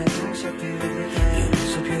te, io non so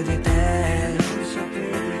più di te,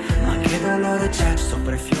 ma che dolore c'è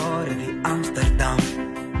sopra i fiori di Amsterdam.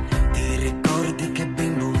 Ti ricordi che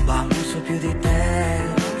bim bum bam. Non so più di te,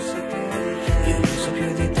 io non so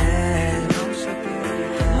più di te,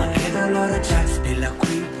 ma che dolore c'è. Spilla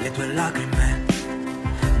qui le tue lacrime,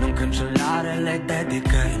 non cancellare le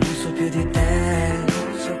dediche. Io non so più di te,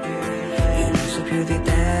 io non so più di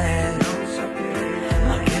te,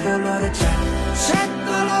 ma che dolore c'è. C'è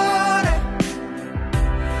dolore,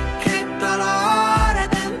 che dolore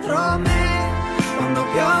dentro me. Quando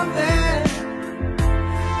piove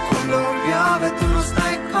tu non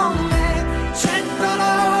stai con me. C'è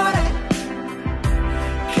dolore,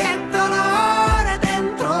 che dolore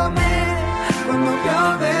dentro me. Quando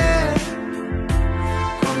piove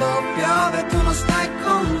tu non stai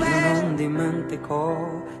con me. Non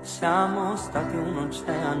dimentico, siamo stati un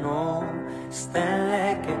oceano,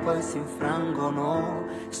 stelle che poi si infrangono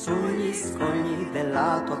sugli scogli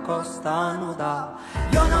della tua costa nuda.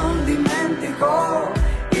 Io non dimentico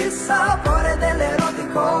il sapore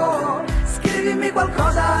dell'erotico. Scrivimi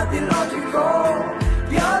qualcosa di logico.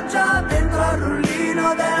 Pioggia dentro al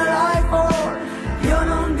rullino dell'iPhone. Io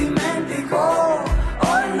non dimentico,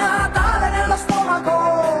 ho il Natale nello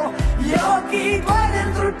stomaco, gli occhi tuoi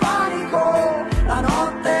dentro il panico, la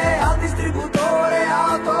notte al distributore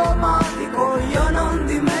automatico. Io non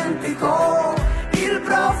dimentico il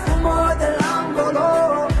profumo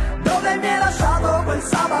dell'angolo dove mi hai lasciato quel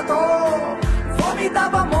sabato.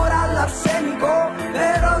 Vomitavo amore all'arsenico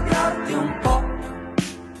per odiarti un po'.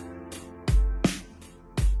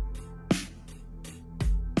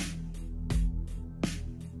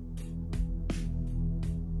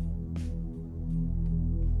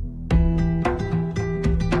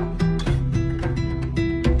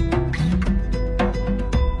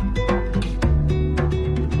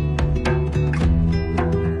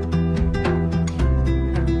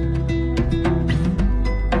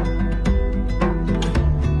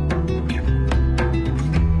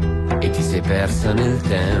 e persa nel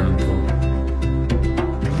tempo,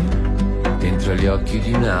 dentro gli occhi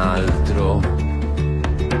di un altro,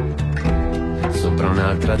 sopra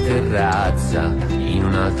un'altra terrazza, in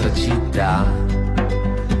un'altra città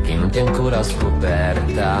che non ti è ancora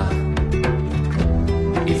scoperta.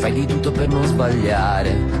 E fai di tutto per non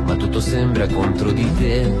sbagliare, ma tutto sembra contro di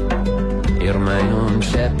te, e ormai non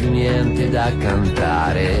c'è più niente da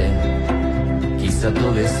cantare. Chissà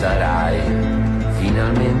dove sarai,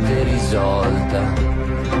 finalmente risolta,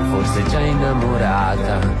 forse già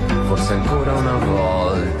innamorata, forse ancora una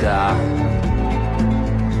volta.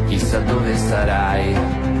 Chissà dove sarai,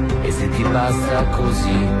 e se ti basta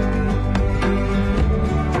così.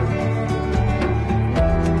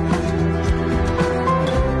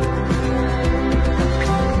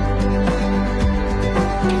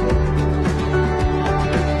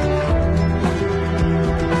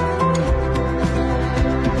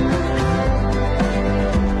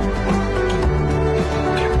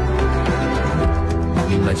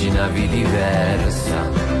 Immaginavi diversa,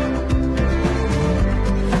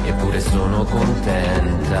 eppure sono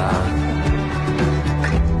contenta,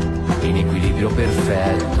 in equilibrio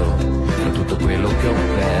perfetto tra tutto quello che ho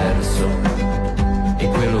perso e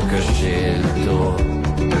quello che ho scelto,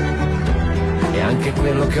 e anche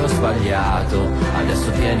quello che ho sbagliato.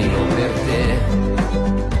 Adesso tienilo per te,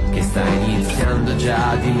 che stai iniziando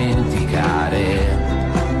già a dimenticare.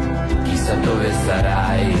 Chissà dove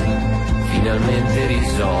sarai, finalmente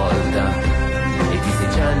risolta, e ti sei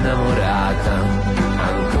già innamorata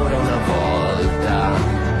ancora una volta.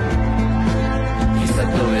 Chissà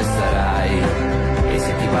dove sarai, e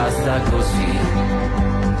se ti basta così.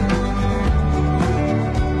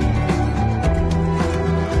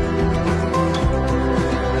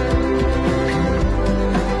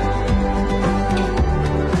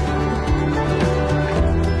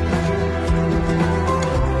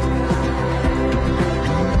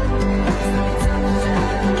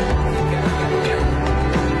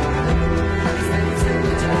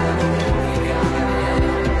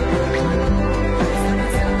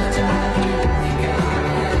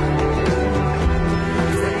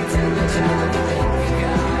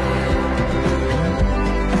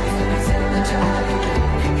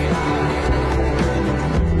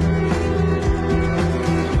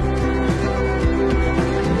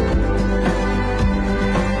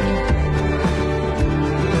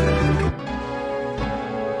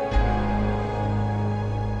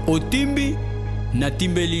 O timbi na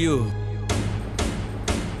timbelio.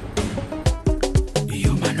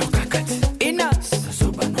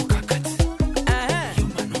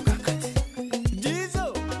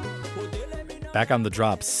 Back on the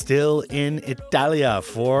drop, still in Italia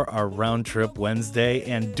for our round trip Wednesday,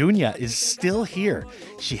 and Dunia is still here.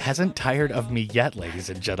 She hasn't tired of me yet, ladies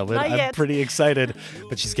and gentlemen. Not I'm yet. pretty excited,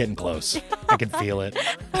 but she's getting close. I can feel it.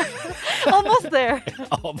 Almost there.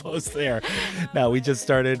 Almost there. Now, we just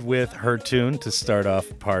started with her tune to start off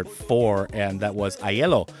part 4, and that was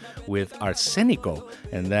Aiello with Arsenico.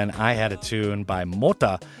 And then I had a tune by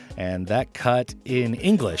Mota, and that cut in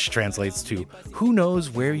English translates to Who Knows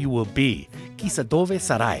Where You Will Be, Chissa Dove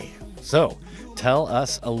Sarai. So, tell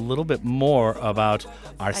us a little bit more about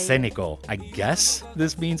Arsenico. I guess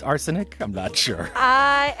this means arsenic? I'm not sure.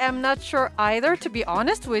 I am not sure either, to be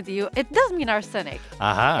honest with you. It does mean arsenic.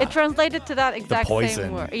 Aha. It translated to that exact The poison.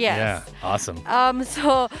 same word. Yes. Yeah, awesome.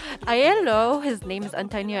 So Aiello, his name is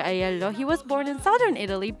Antonio Aiello. He was born in southern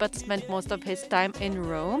Italy but spent most of his time in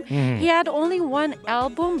Rome. Mhm. He had only one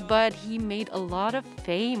album, but he made a lot of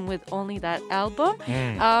fame with only that album.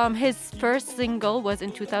 His first single was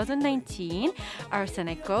in 2019,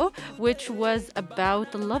 Arsenico, which was about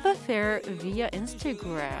the love affair via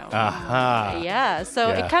Instagram. Aha. Yeah, so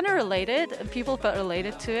Yeah. it kind of related. People felt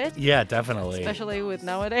related to it. Yeah, definitely. Especially with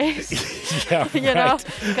nowadays. Yeah, You know, right.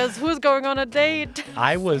 because who's going on a date?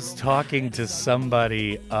 I was talking to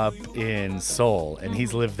somebody up in Seoul, and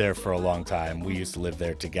he's lived there for a long time. We used to live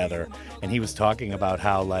there together, and he was talking about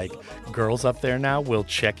how, like, girls up there now will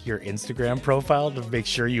check your Instagram profile to make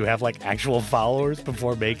sure you have, like, actual followers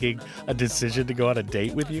before making a decision to go on a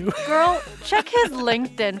date with you. Girl, check his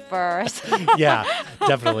LinkedIn first. Yeah,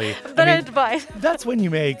 definitely. Better advice. That's when you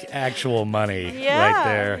make actual money Yeah, right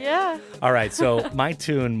there. yeah. All right, so my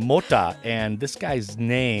tune, Mota, and this guy's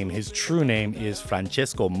name, his true name is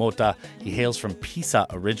Francesco Mota. He hails from Pisa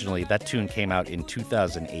originally. That tune came out in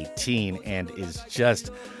 2018 and is just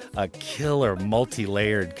a killer,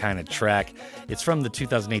 multi-layered kind of track. It's from the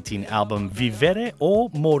 2018 album Vivere o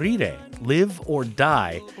Morire, Live or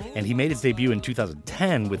Die, and he made his debut in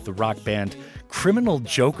 2010 with the rock band Criminal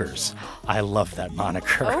Jokers. I love that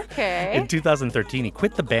moniker. Okay. In 2013, he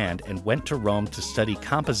quit the band and went to Rome to study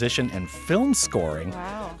composition and film scoring.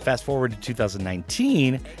 Wow. Fast forward to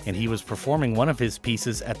 2019, and he was performing one of his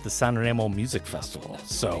pieces at the Sanremo Music Festival.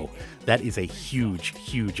 So that is a huge,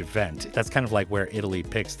 huge event. That's kind of like where Italy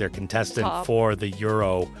picks their contestant for the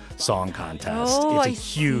Euro Song Contest. Oh, it's a I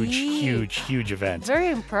huge, see. huge event. Very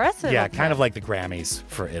impressive. Yeah, kind of like the Grammys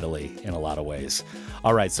for Italy in a lot of ways.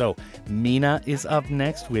 All right, so Mina is up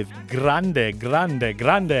next with Grande, Grande,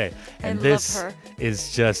 Grande. And this love her.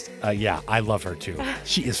 is just, I love her too.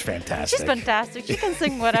 She is fantastic. She's fantastic. She can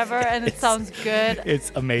sing whatever and it sounds good.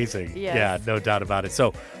 It's amazing. Yes. Yeah, no doubt about it.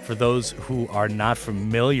 So for those who are not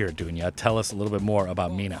familiar, Dunia, tell us a little bit more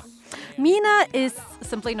about Mina. Mina is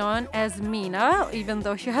simply known as Mina, even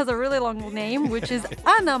though she has a really long name, which is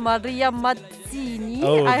Anna Maria Mazzini.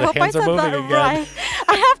 Oh, I the hope hands I are said moving that again. right.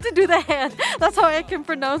 I have to do the hand. That's how I can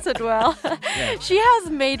pronounce it well. Yeah. She has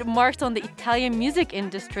made marks on the Italian music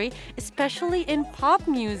industry, especially in pop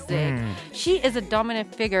music. She is a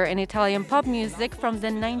dominant figure in Italian pop music from the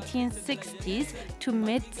 1960s to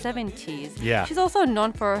mid-70s. Yeah. She's also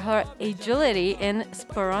known for her agility in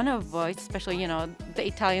soprano voice, especially, the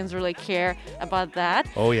Italians really care about that.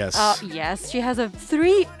 Oh, yes. Yes, she has a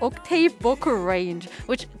 3-octave vocal range,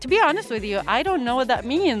 which, to be honest with you, I don't know what that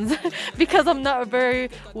means because I'm not very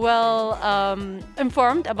well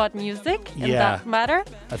informed about music in that matter.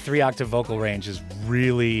 A 3-octave vocal range is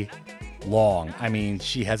really long. I mean,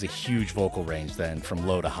 she has a huge vocal range then from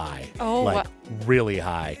low to high. Oh, like really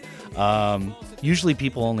high. Usually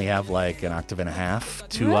people only have like an octave and a half,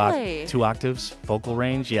 two octaves vocal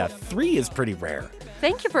range. Yeah, 3 is pretty rare.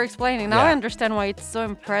 Thank you for explaining. Now I understand why it's so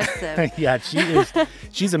impressive. Yeah,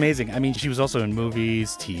 she's amazing. I mean, she was also in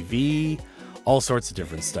movies, TV, all sorts of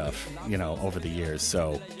different stuff, over the years.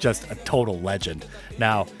 So just a total legend.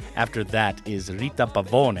 Now, after that is Rita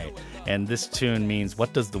Pavone. And this tune means,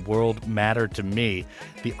 What Does the World Matter to Me?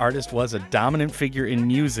 The artist was a dominant figure in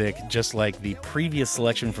music, just like the previous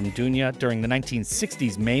selection from Dunia during the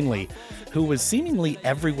 1960s mainly, who was seemingly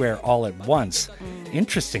everywhere all at once.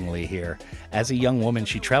 Interestingly here, as a young woman,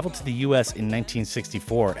 she traveled to the U.S. in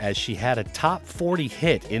 1964 as she had a top 40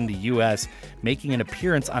 hit in the U.S., making an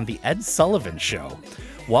appearance on The Ed Sullivan Show.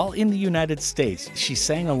 While in the United States, she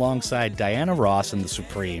sang alongside Diana Ross and the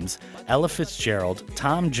Supremes, Ella Fitzgerald,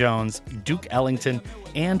 Tom Jones, Duke Ellington,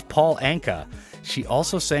 and Paul Anka. She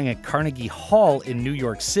also sang at Carnegie Hall in New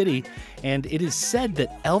York City, and it is said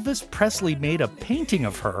that Elvis Presley made a painting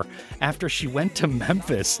of her after she went to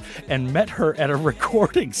Memphis and met her at a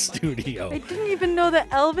recording studio. I didn't even know that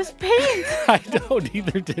Elvis paints. I don't,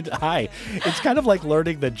 neither did I. It's kind of like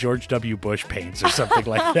learning that George W. Bush paints or something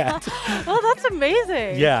like that. Oh, that's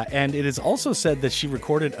amazing. Yeah, and it is also said that she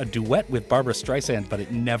recorded a duet with Barbra Streisand, but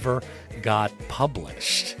it never got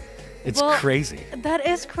published. It's crazy. That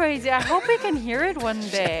is crazy. I hope we can hear it one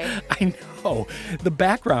day. I know. The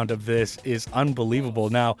background of this is unbelievable.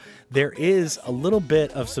 Now, there is a little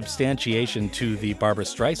bit of substantiation to the Barbra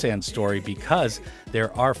Streisand story because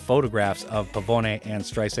there are photographs of Pavone and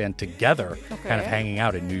Streisand together, kind of hanging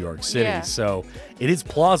out in New York City. Yeah. So it is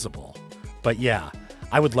plausible. But yeah,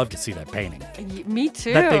 I would love to see that painting. Me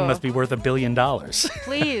too. That thing must be worth $1 billion.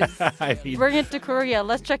 Please. I mean, bring it to Korea.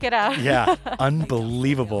 Let's check it out. Yeah,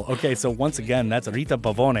 unbelievable. Okay, so once again, that's Rita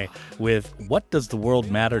Pavone with What Does the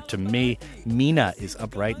World Matter to Me? Mina is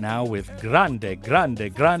up right now with Grande,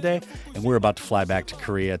 Grande, Grande. And we're about to fly back to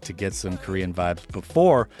Korea to get some Korean vibes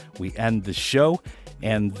before we end the show.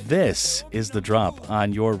 And this is the drop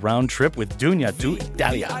on your round trip with Dunia to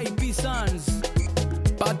Italia. VIP Sons,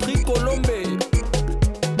 Patrick Colombe.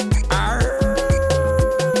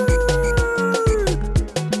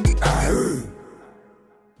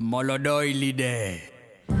 Molodoi lide.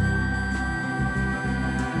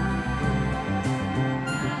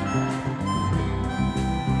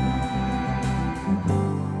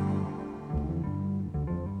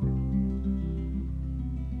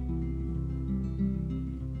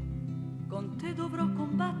 Con te dovrò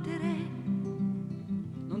combattere,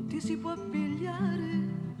 non ti si può pigliare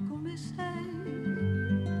come sei.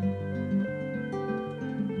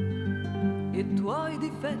 I tuoi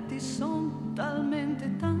difetti son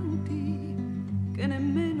talmente tanti che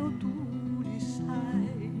nemmeno tu li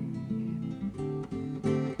sai.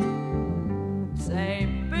 Sei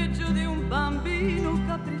peggio di un bambino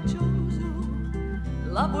capriccioso,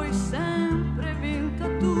 la vuoi sempre vinta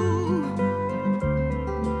tu.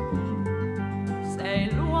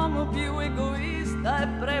 Sei l'uomo più egoista e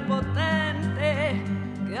prepotente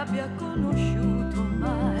che abbia conosciuto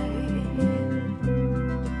mai.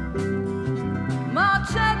 Ma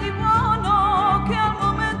c'è di buono che al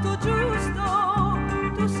momento giusto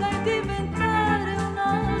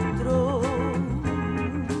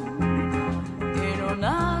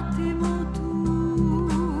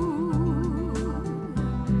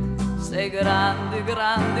grandi,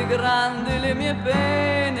 grandi, grandi le mie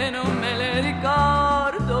pene, non me le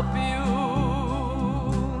ricordo più.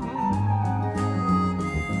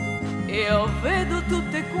 Io vedo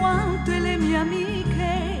tutte quante le mie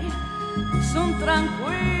amiche, son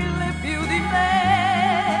tranquille più di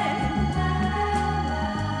me.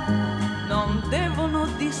 Non devono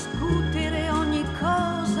discutere ogni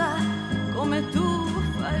cosa come tu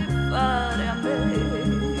fai fare a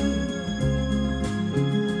me.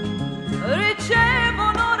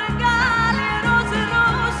 Ricevono regali e rose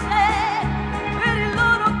rosse per il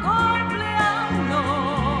loro compleanno.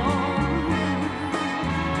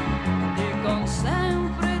 Dicono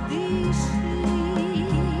sempre di sì,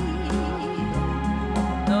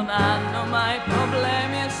 non hanno mai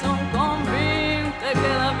problemi e son convinte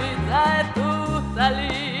che la vita è tutta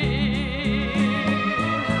lì.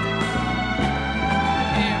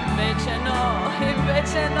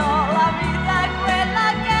 Invece no, la vita è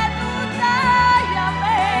quella che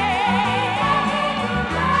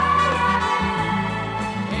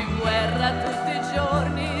tutti i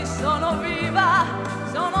giorni sono viva,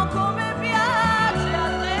 sono come piace a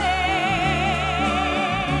te.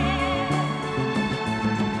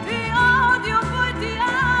 Ti odio, poi ti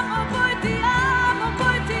amo, poi ti amo,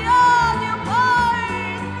 poi ti odio,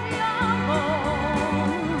 poi ti amo.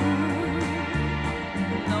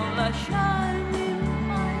 Non lasciarmi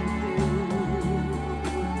mai più.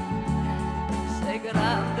 Sei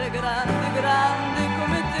grande, grande, grande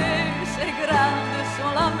come te, sei grande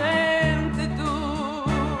solamente.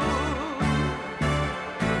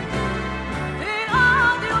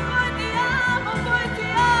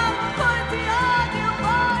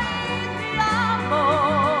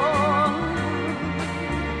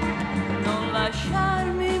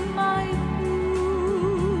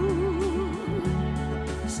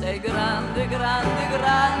 Sei grande, grande,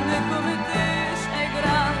 grande come te, sei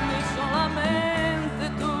grande solamente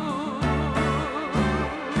tu.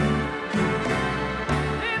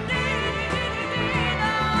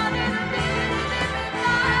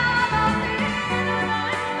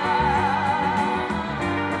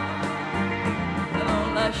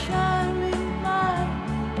 Non lasciarmi mai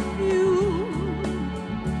più.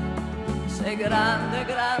 Sei grande,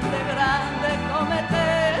 grande, grande come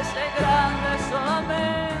te, sei grande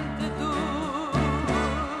solamente.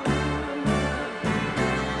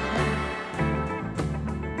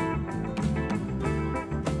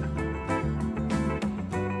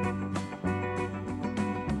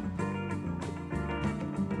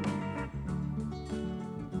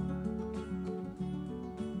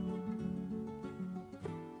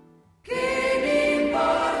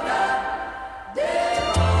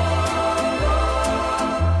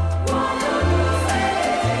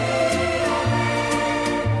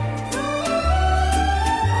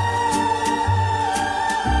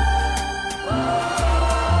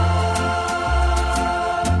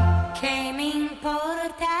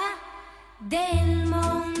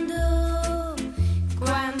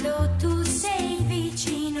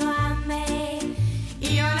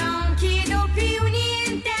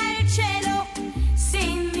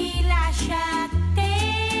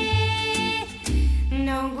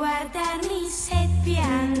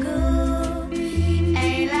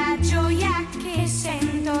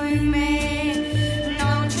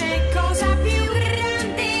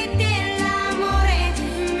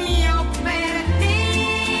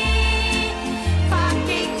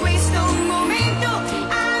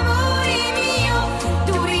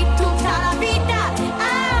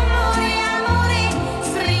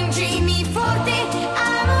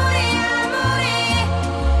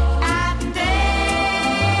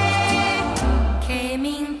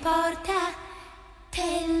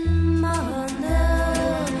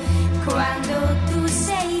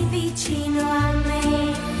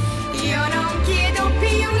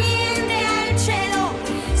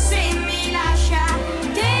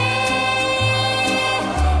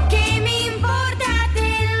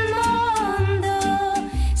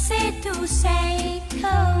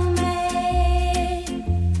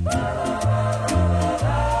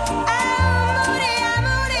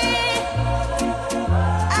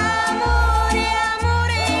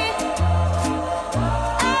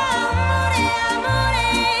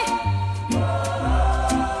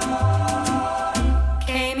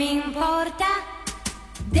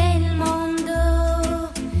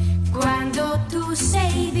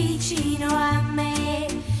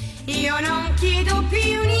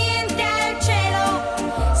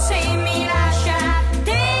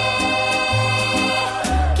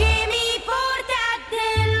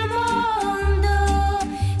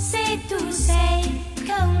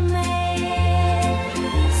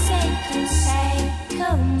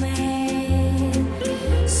 con me.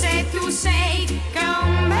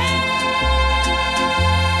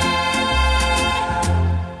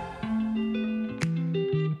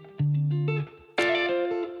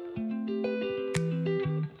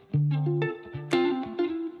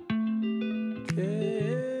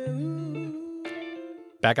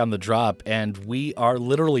 back on the drop, and we are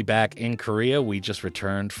literally back in Korea. We just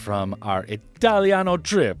returned from our Italiano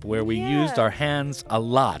trip where we used our hands a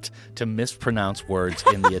lot to mispronounce words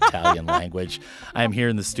in the Italian language. I am here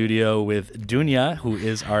in the studio with Dunia, who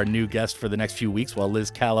is our new guest for the next few weeks while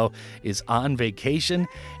Lizz Kalo is on vacation,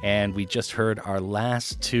 and we just heard our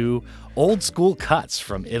last two old school cuts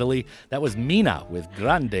from Italy. That was Mina with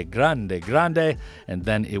Grande, Grande, Grande, and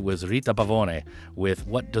then it was Rita Pavone with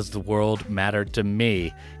What Does the World Matter to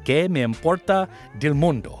Me? Que me importa del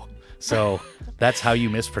mundo. So that's how you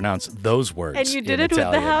mispronounce those words. And you did it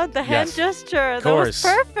Italian. with the hand gesture. Of course.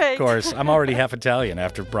 That was perfect. Of course. I'm already half Italian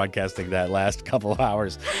after broadcasting that last couple of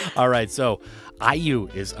hours. All right, so IU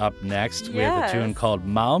is up next with a tune called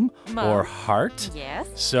Mom or Heart. Yes.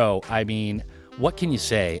 So, I mean, what can you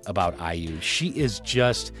say about IU? She is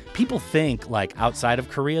just, people think like outside of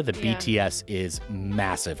Korea that BTS is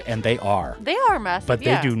massive, and they are. They are massive, but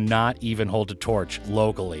they do not even hold a torch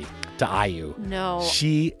locally to IU. No.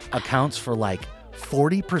 She accounts for like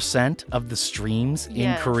 40% of the streams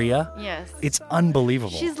in Korea. Yes. It's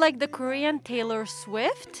unbelievable. She's like the Korean Taylor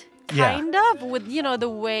Swift. Yeah. Kind of, with, you know, the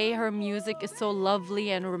way her music is so lovely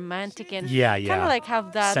and romantic and kind of like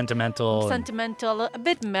have that sentimental, a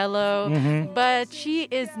bit mellow. Mhm. But she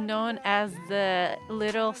is known as the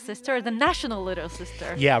little sister, the national little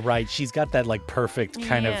sister. Yeah, right. She's got that like perfect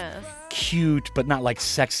kind of cute but not like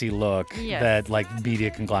sexy look that like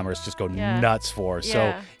media conglomerates just go nuts for.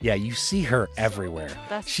 So yeah, you see her everywhere.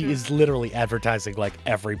 She is literally advertising like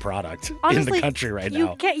every product in the country right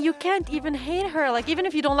now. You can't even hate her. Like, even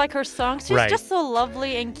if you don't like her songs, she's just so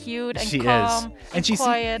lovely and cute and she calm is. and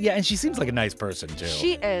quiet. And she seems like a nice person too.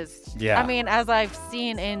 She is. Yeah. I mean, as I've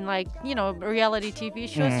seen in like, you know, reality TV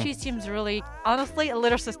shows, she seems really, honestly, a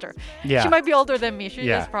little sister. Yeah. She might be older than me. She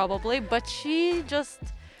Yeah. is probably, but she's just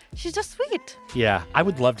sweet. Yeah, I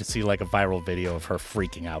would love to see like a viral video of her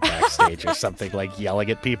freaking out backstage or something, like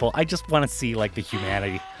yelling at people. I just want to see like the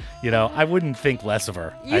humanity. You know, I wouldn't think less of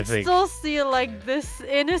her. I You'd think. still see like this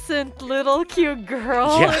innocent little cute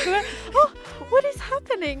girl. Yeah. Like, oh, what is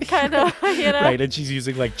happening? Kind of, you know? Right, and she's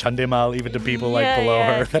using like chandemal even to people like below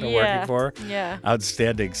her that are working for her. Yeah.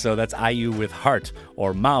 Outstanding. So that's IU with Heart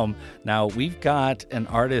or Maum. Now we've got an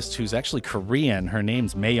artist who's actually Korean. Her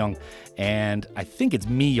name's Mayong, and I think it's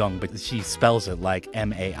Miyong, but she spells it like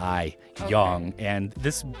M-A-I, Young. And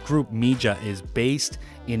this group Mija is based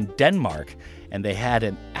in Denmark. And they had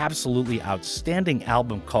an absolutely outstanding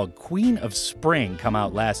album called Queen of Spring come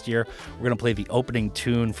out last year. We're going to play the opening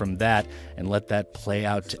tune from that and let that play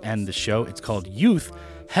out to end the show. It's called Youth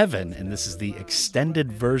Heaven, and this is the extended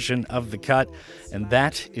version of the cut. And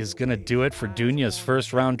that is going to do it for Dunia's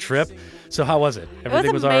first round trip. So how was it?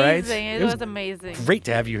 Everything was all right? It was amazing. Great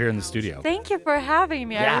to have you here in the studio. Thank you for having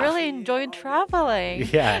me. Yeah. I really enjoyed traveling.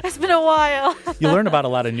 Yeah. It's been a while. You learn about a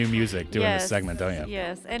lot of new music doing this segment, don't you?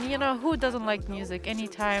 Yes. And, you know, who doesn't like music?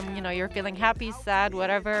 Anytime, you know, you're feeling happy, sad,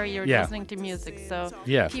 whatever, you're listening to music. So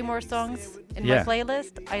a few more songs in my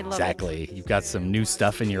playlist. I love it. Exactly. You've got some new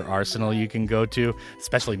stuff in your arsenal you can go to,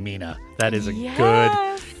 especially Mina. That is a good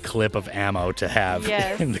clip of ammo to have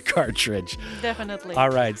in the cartridge. Definitely. All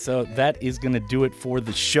right, so that is going to do it for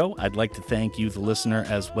the show. I'd like to thank you, the listener,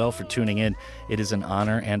 as well for tuning in. It is an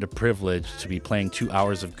honor and a privilege to be playing 2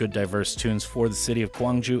 hours of good, diverse tunes for the city of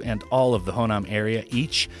Gwangju and all of the Honam area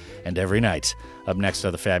each and every night. Up next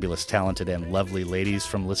are the fabulous, talented, and lovely ladies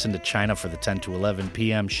from Listen to China for the 10 to 11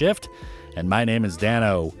 p.m. shift. And my name is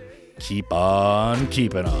Dano. Keep on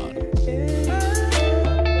keeping on.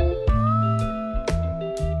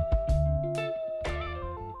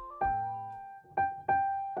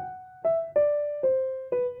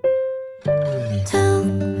 Tell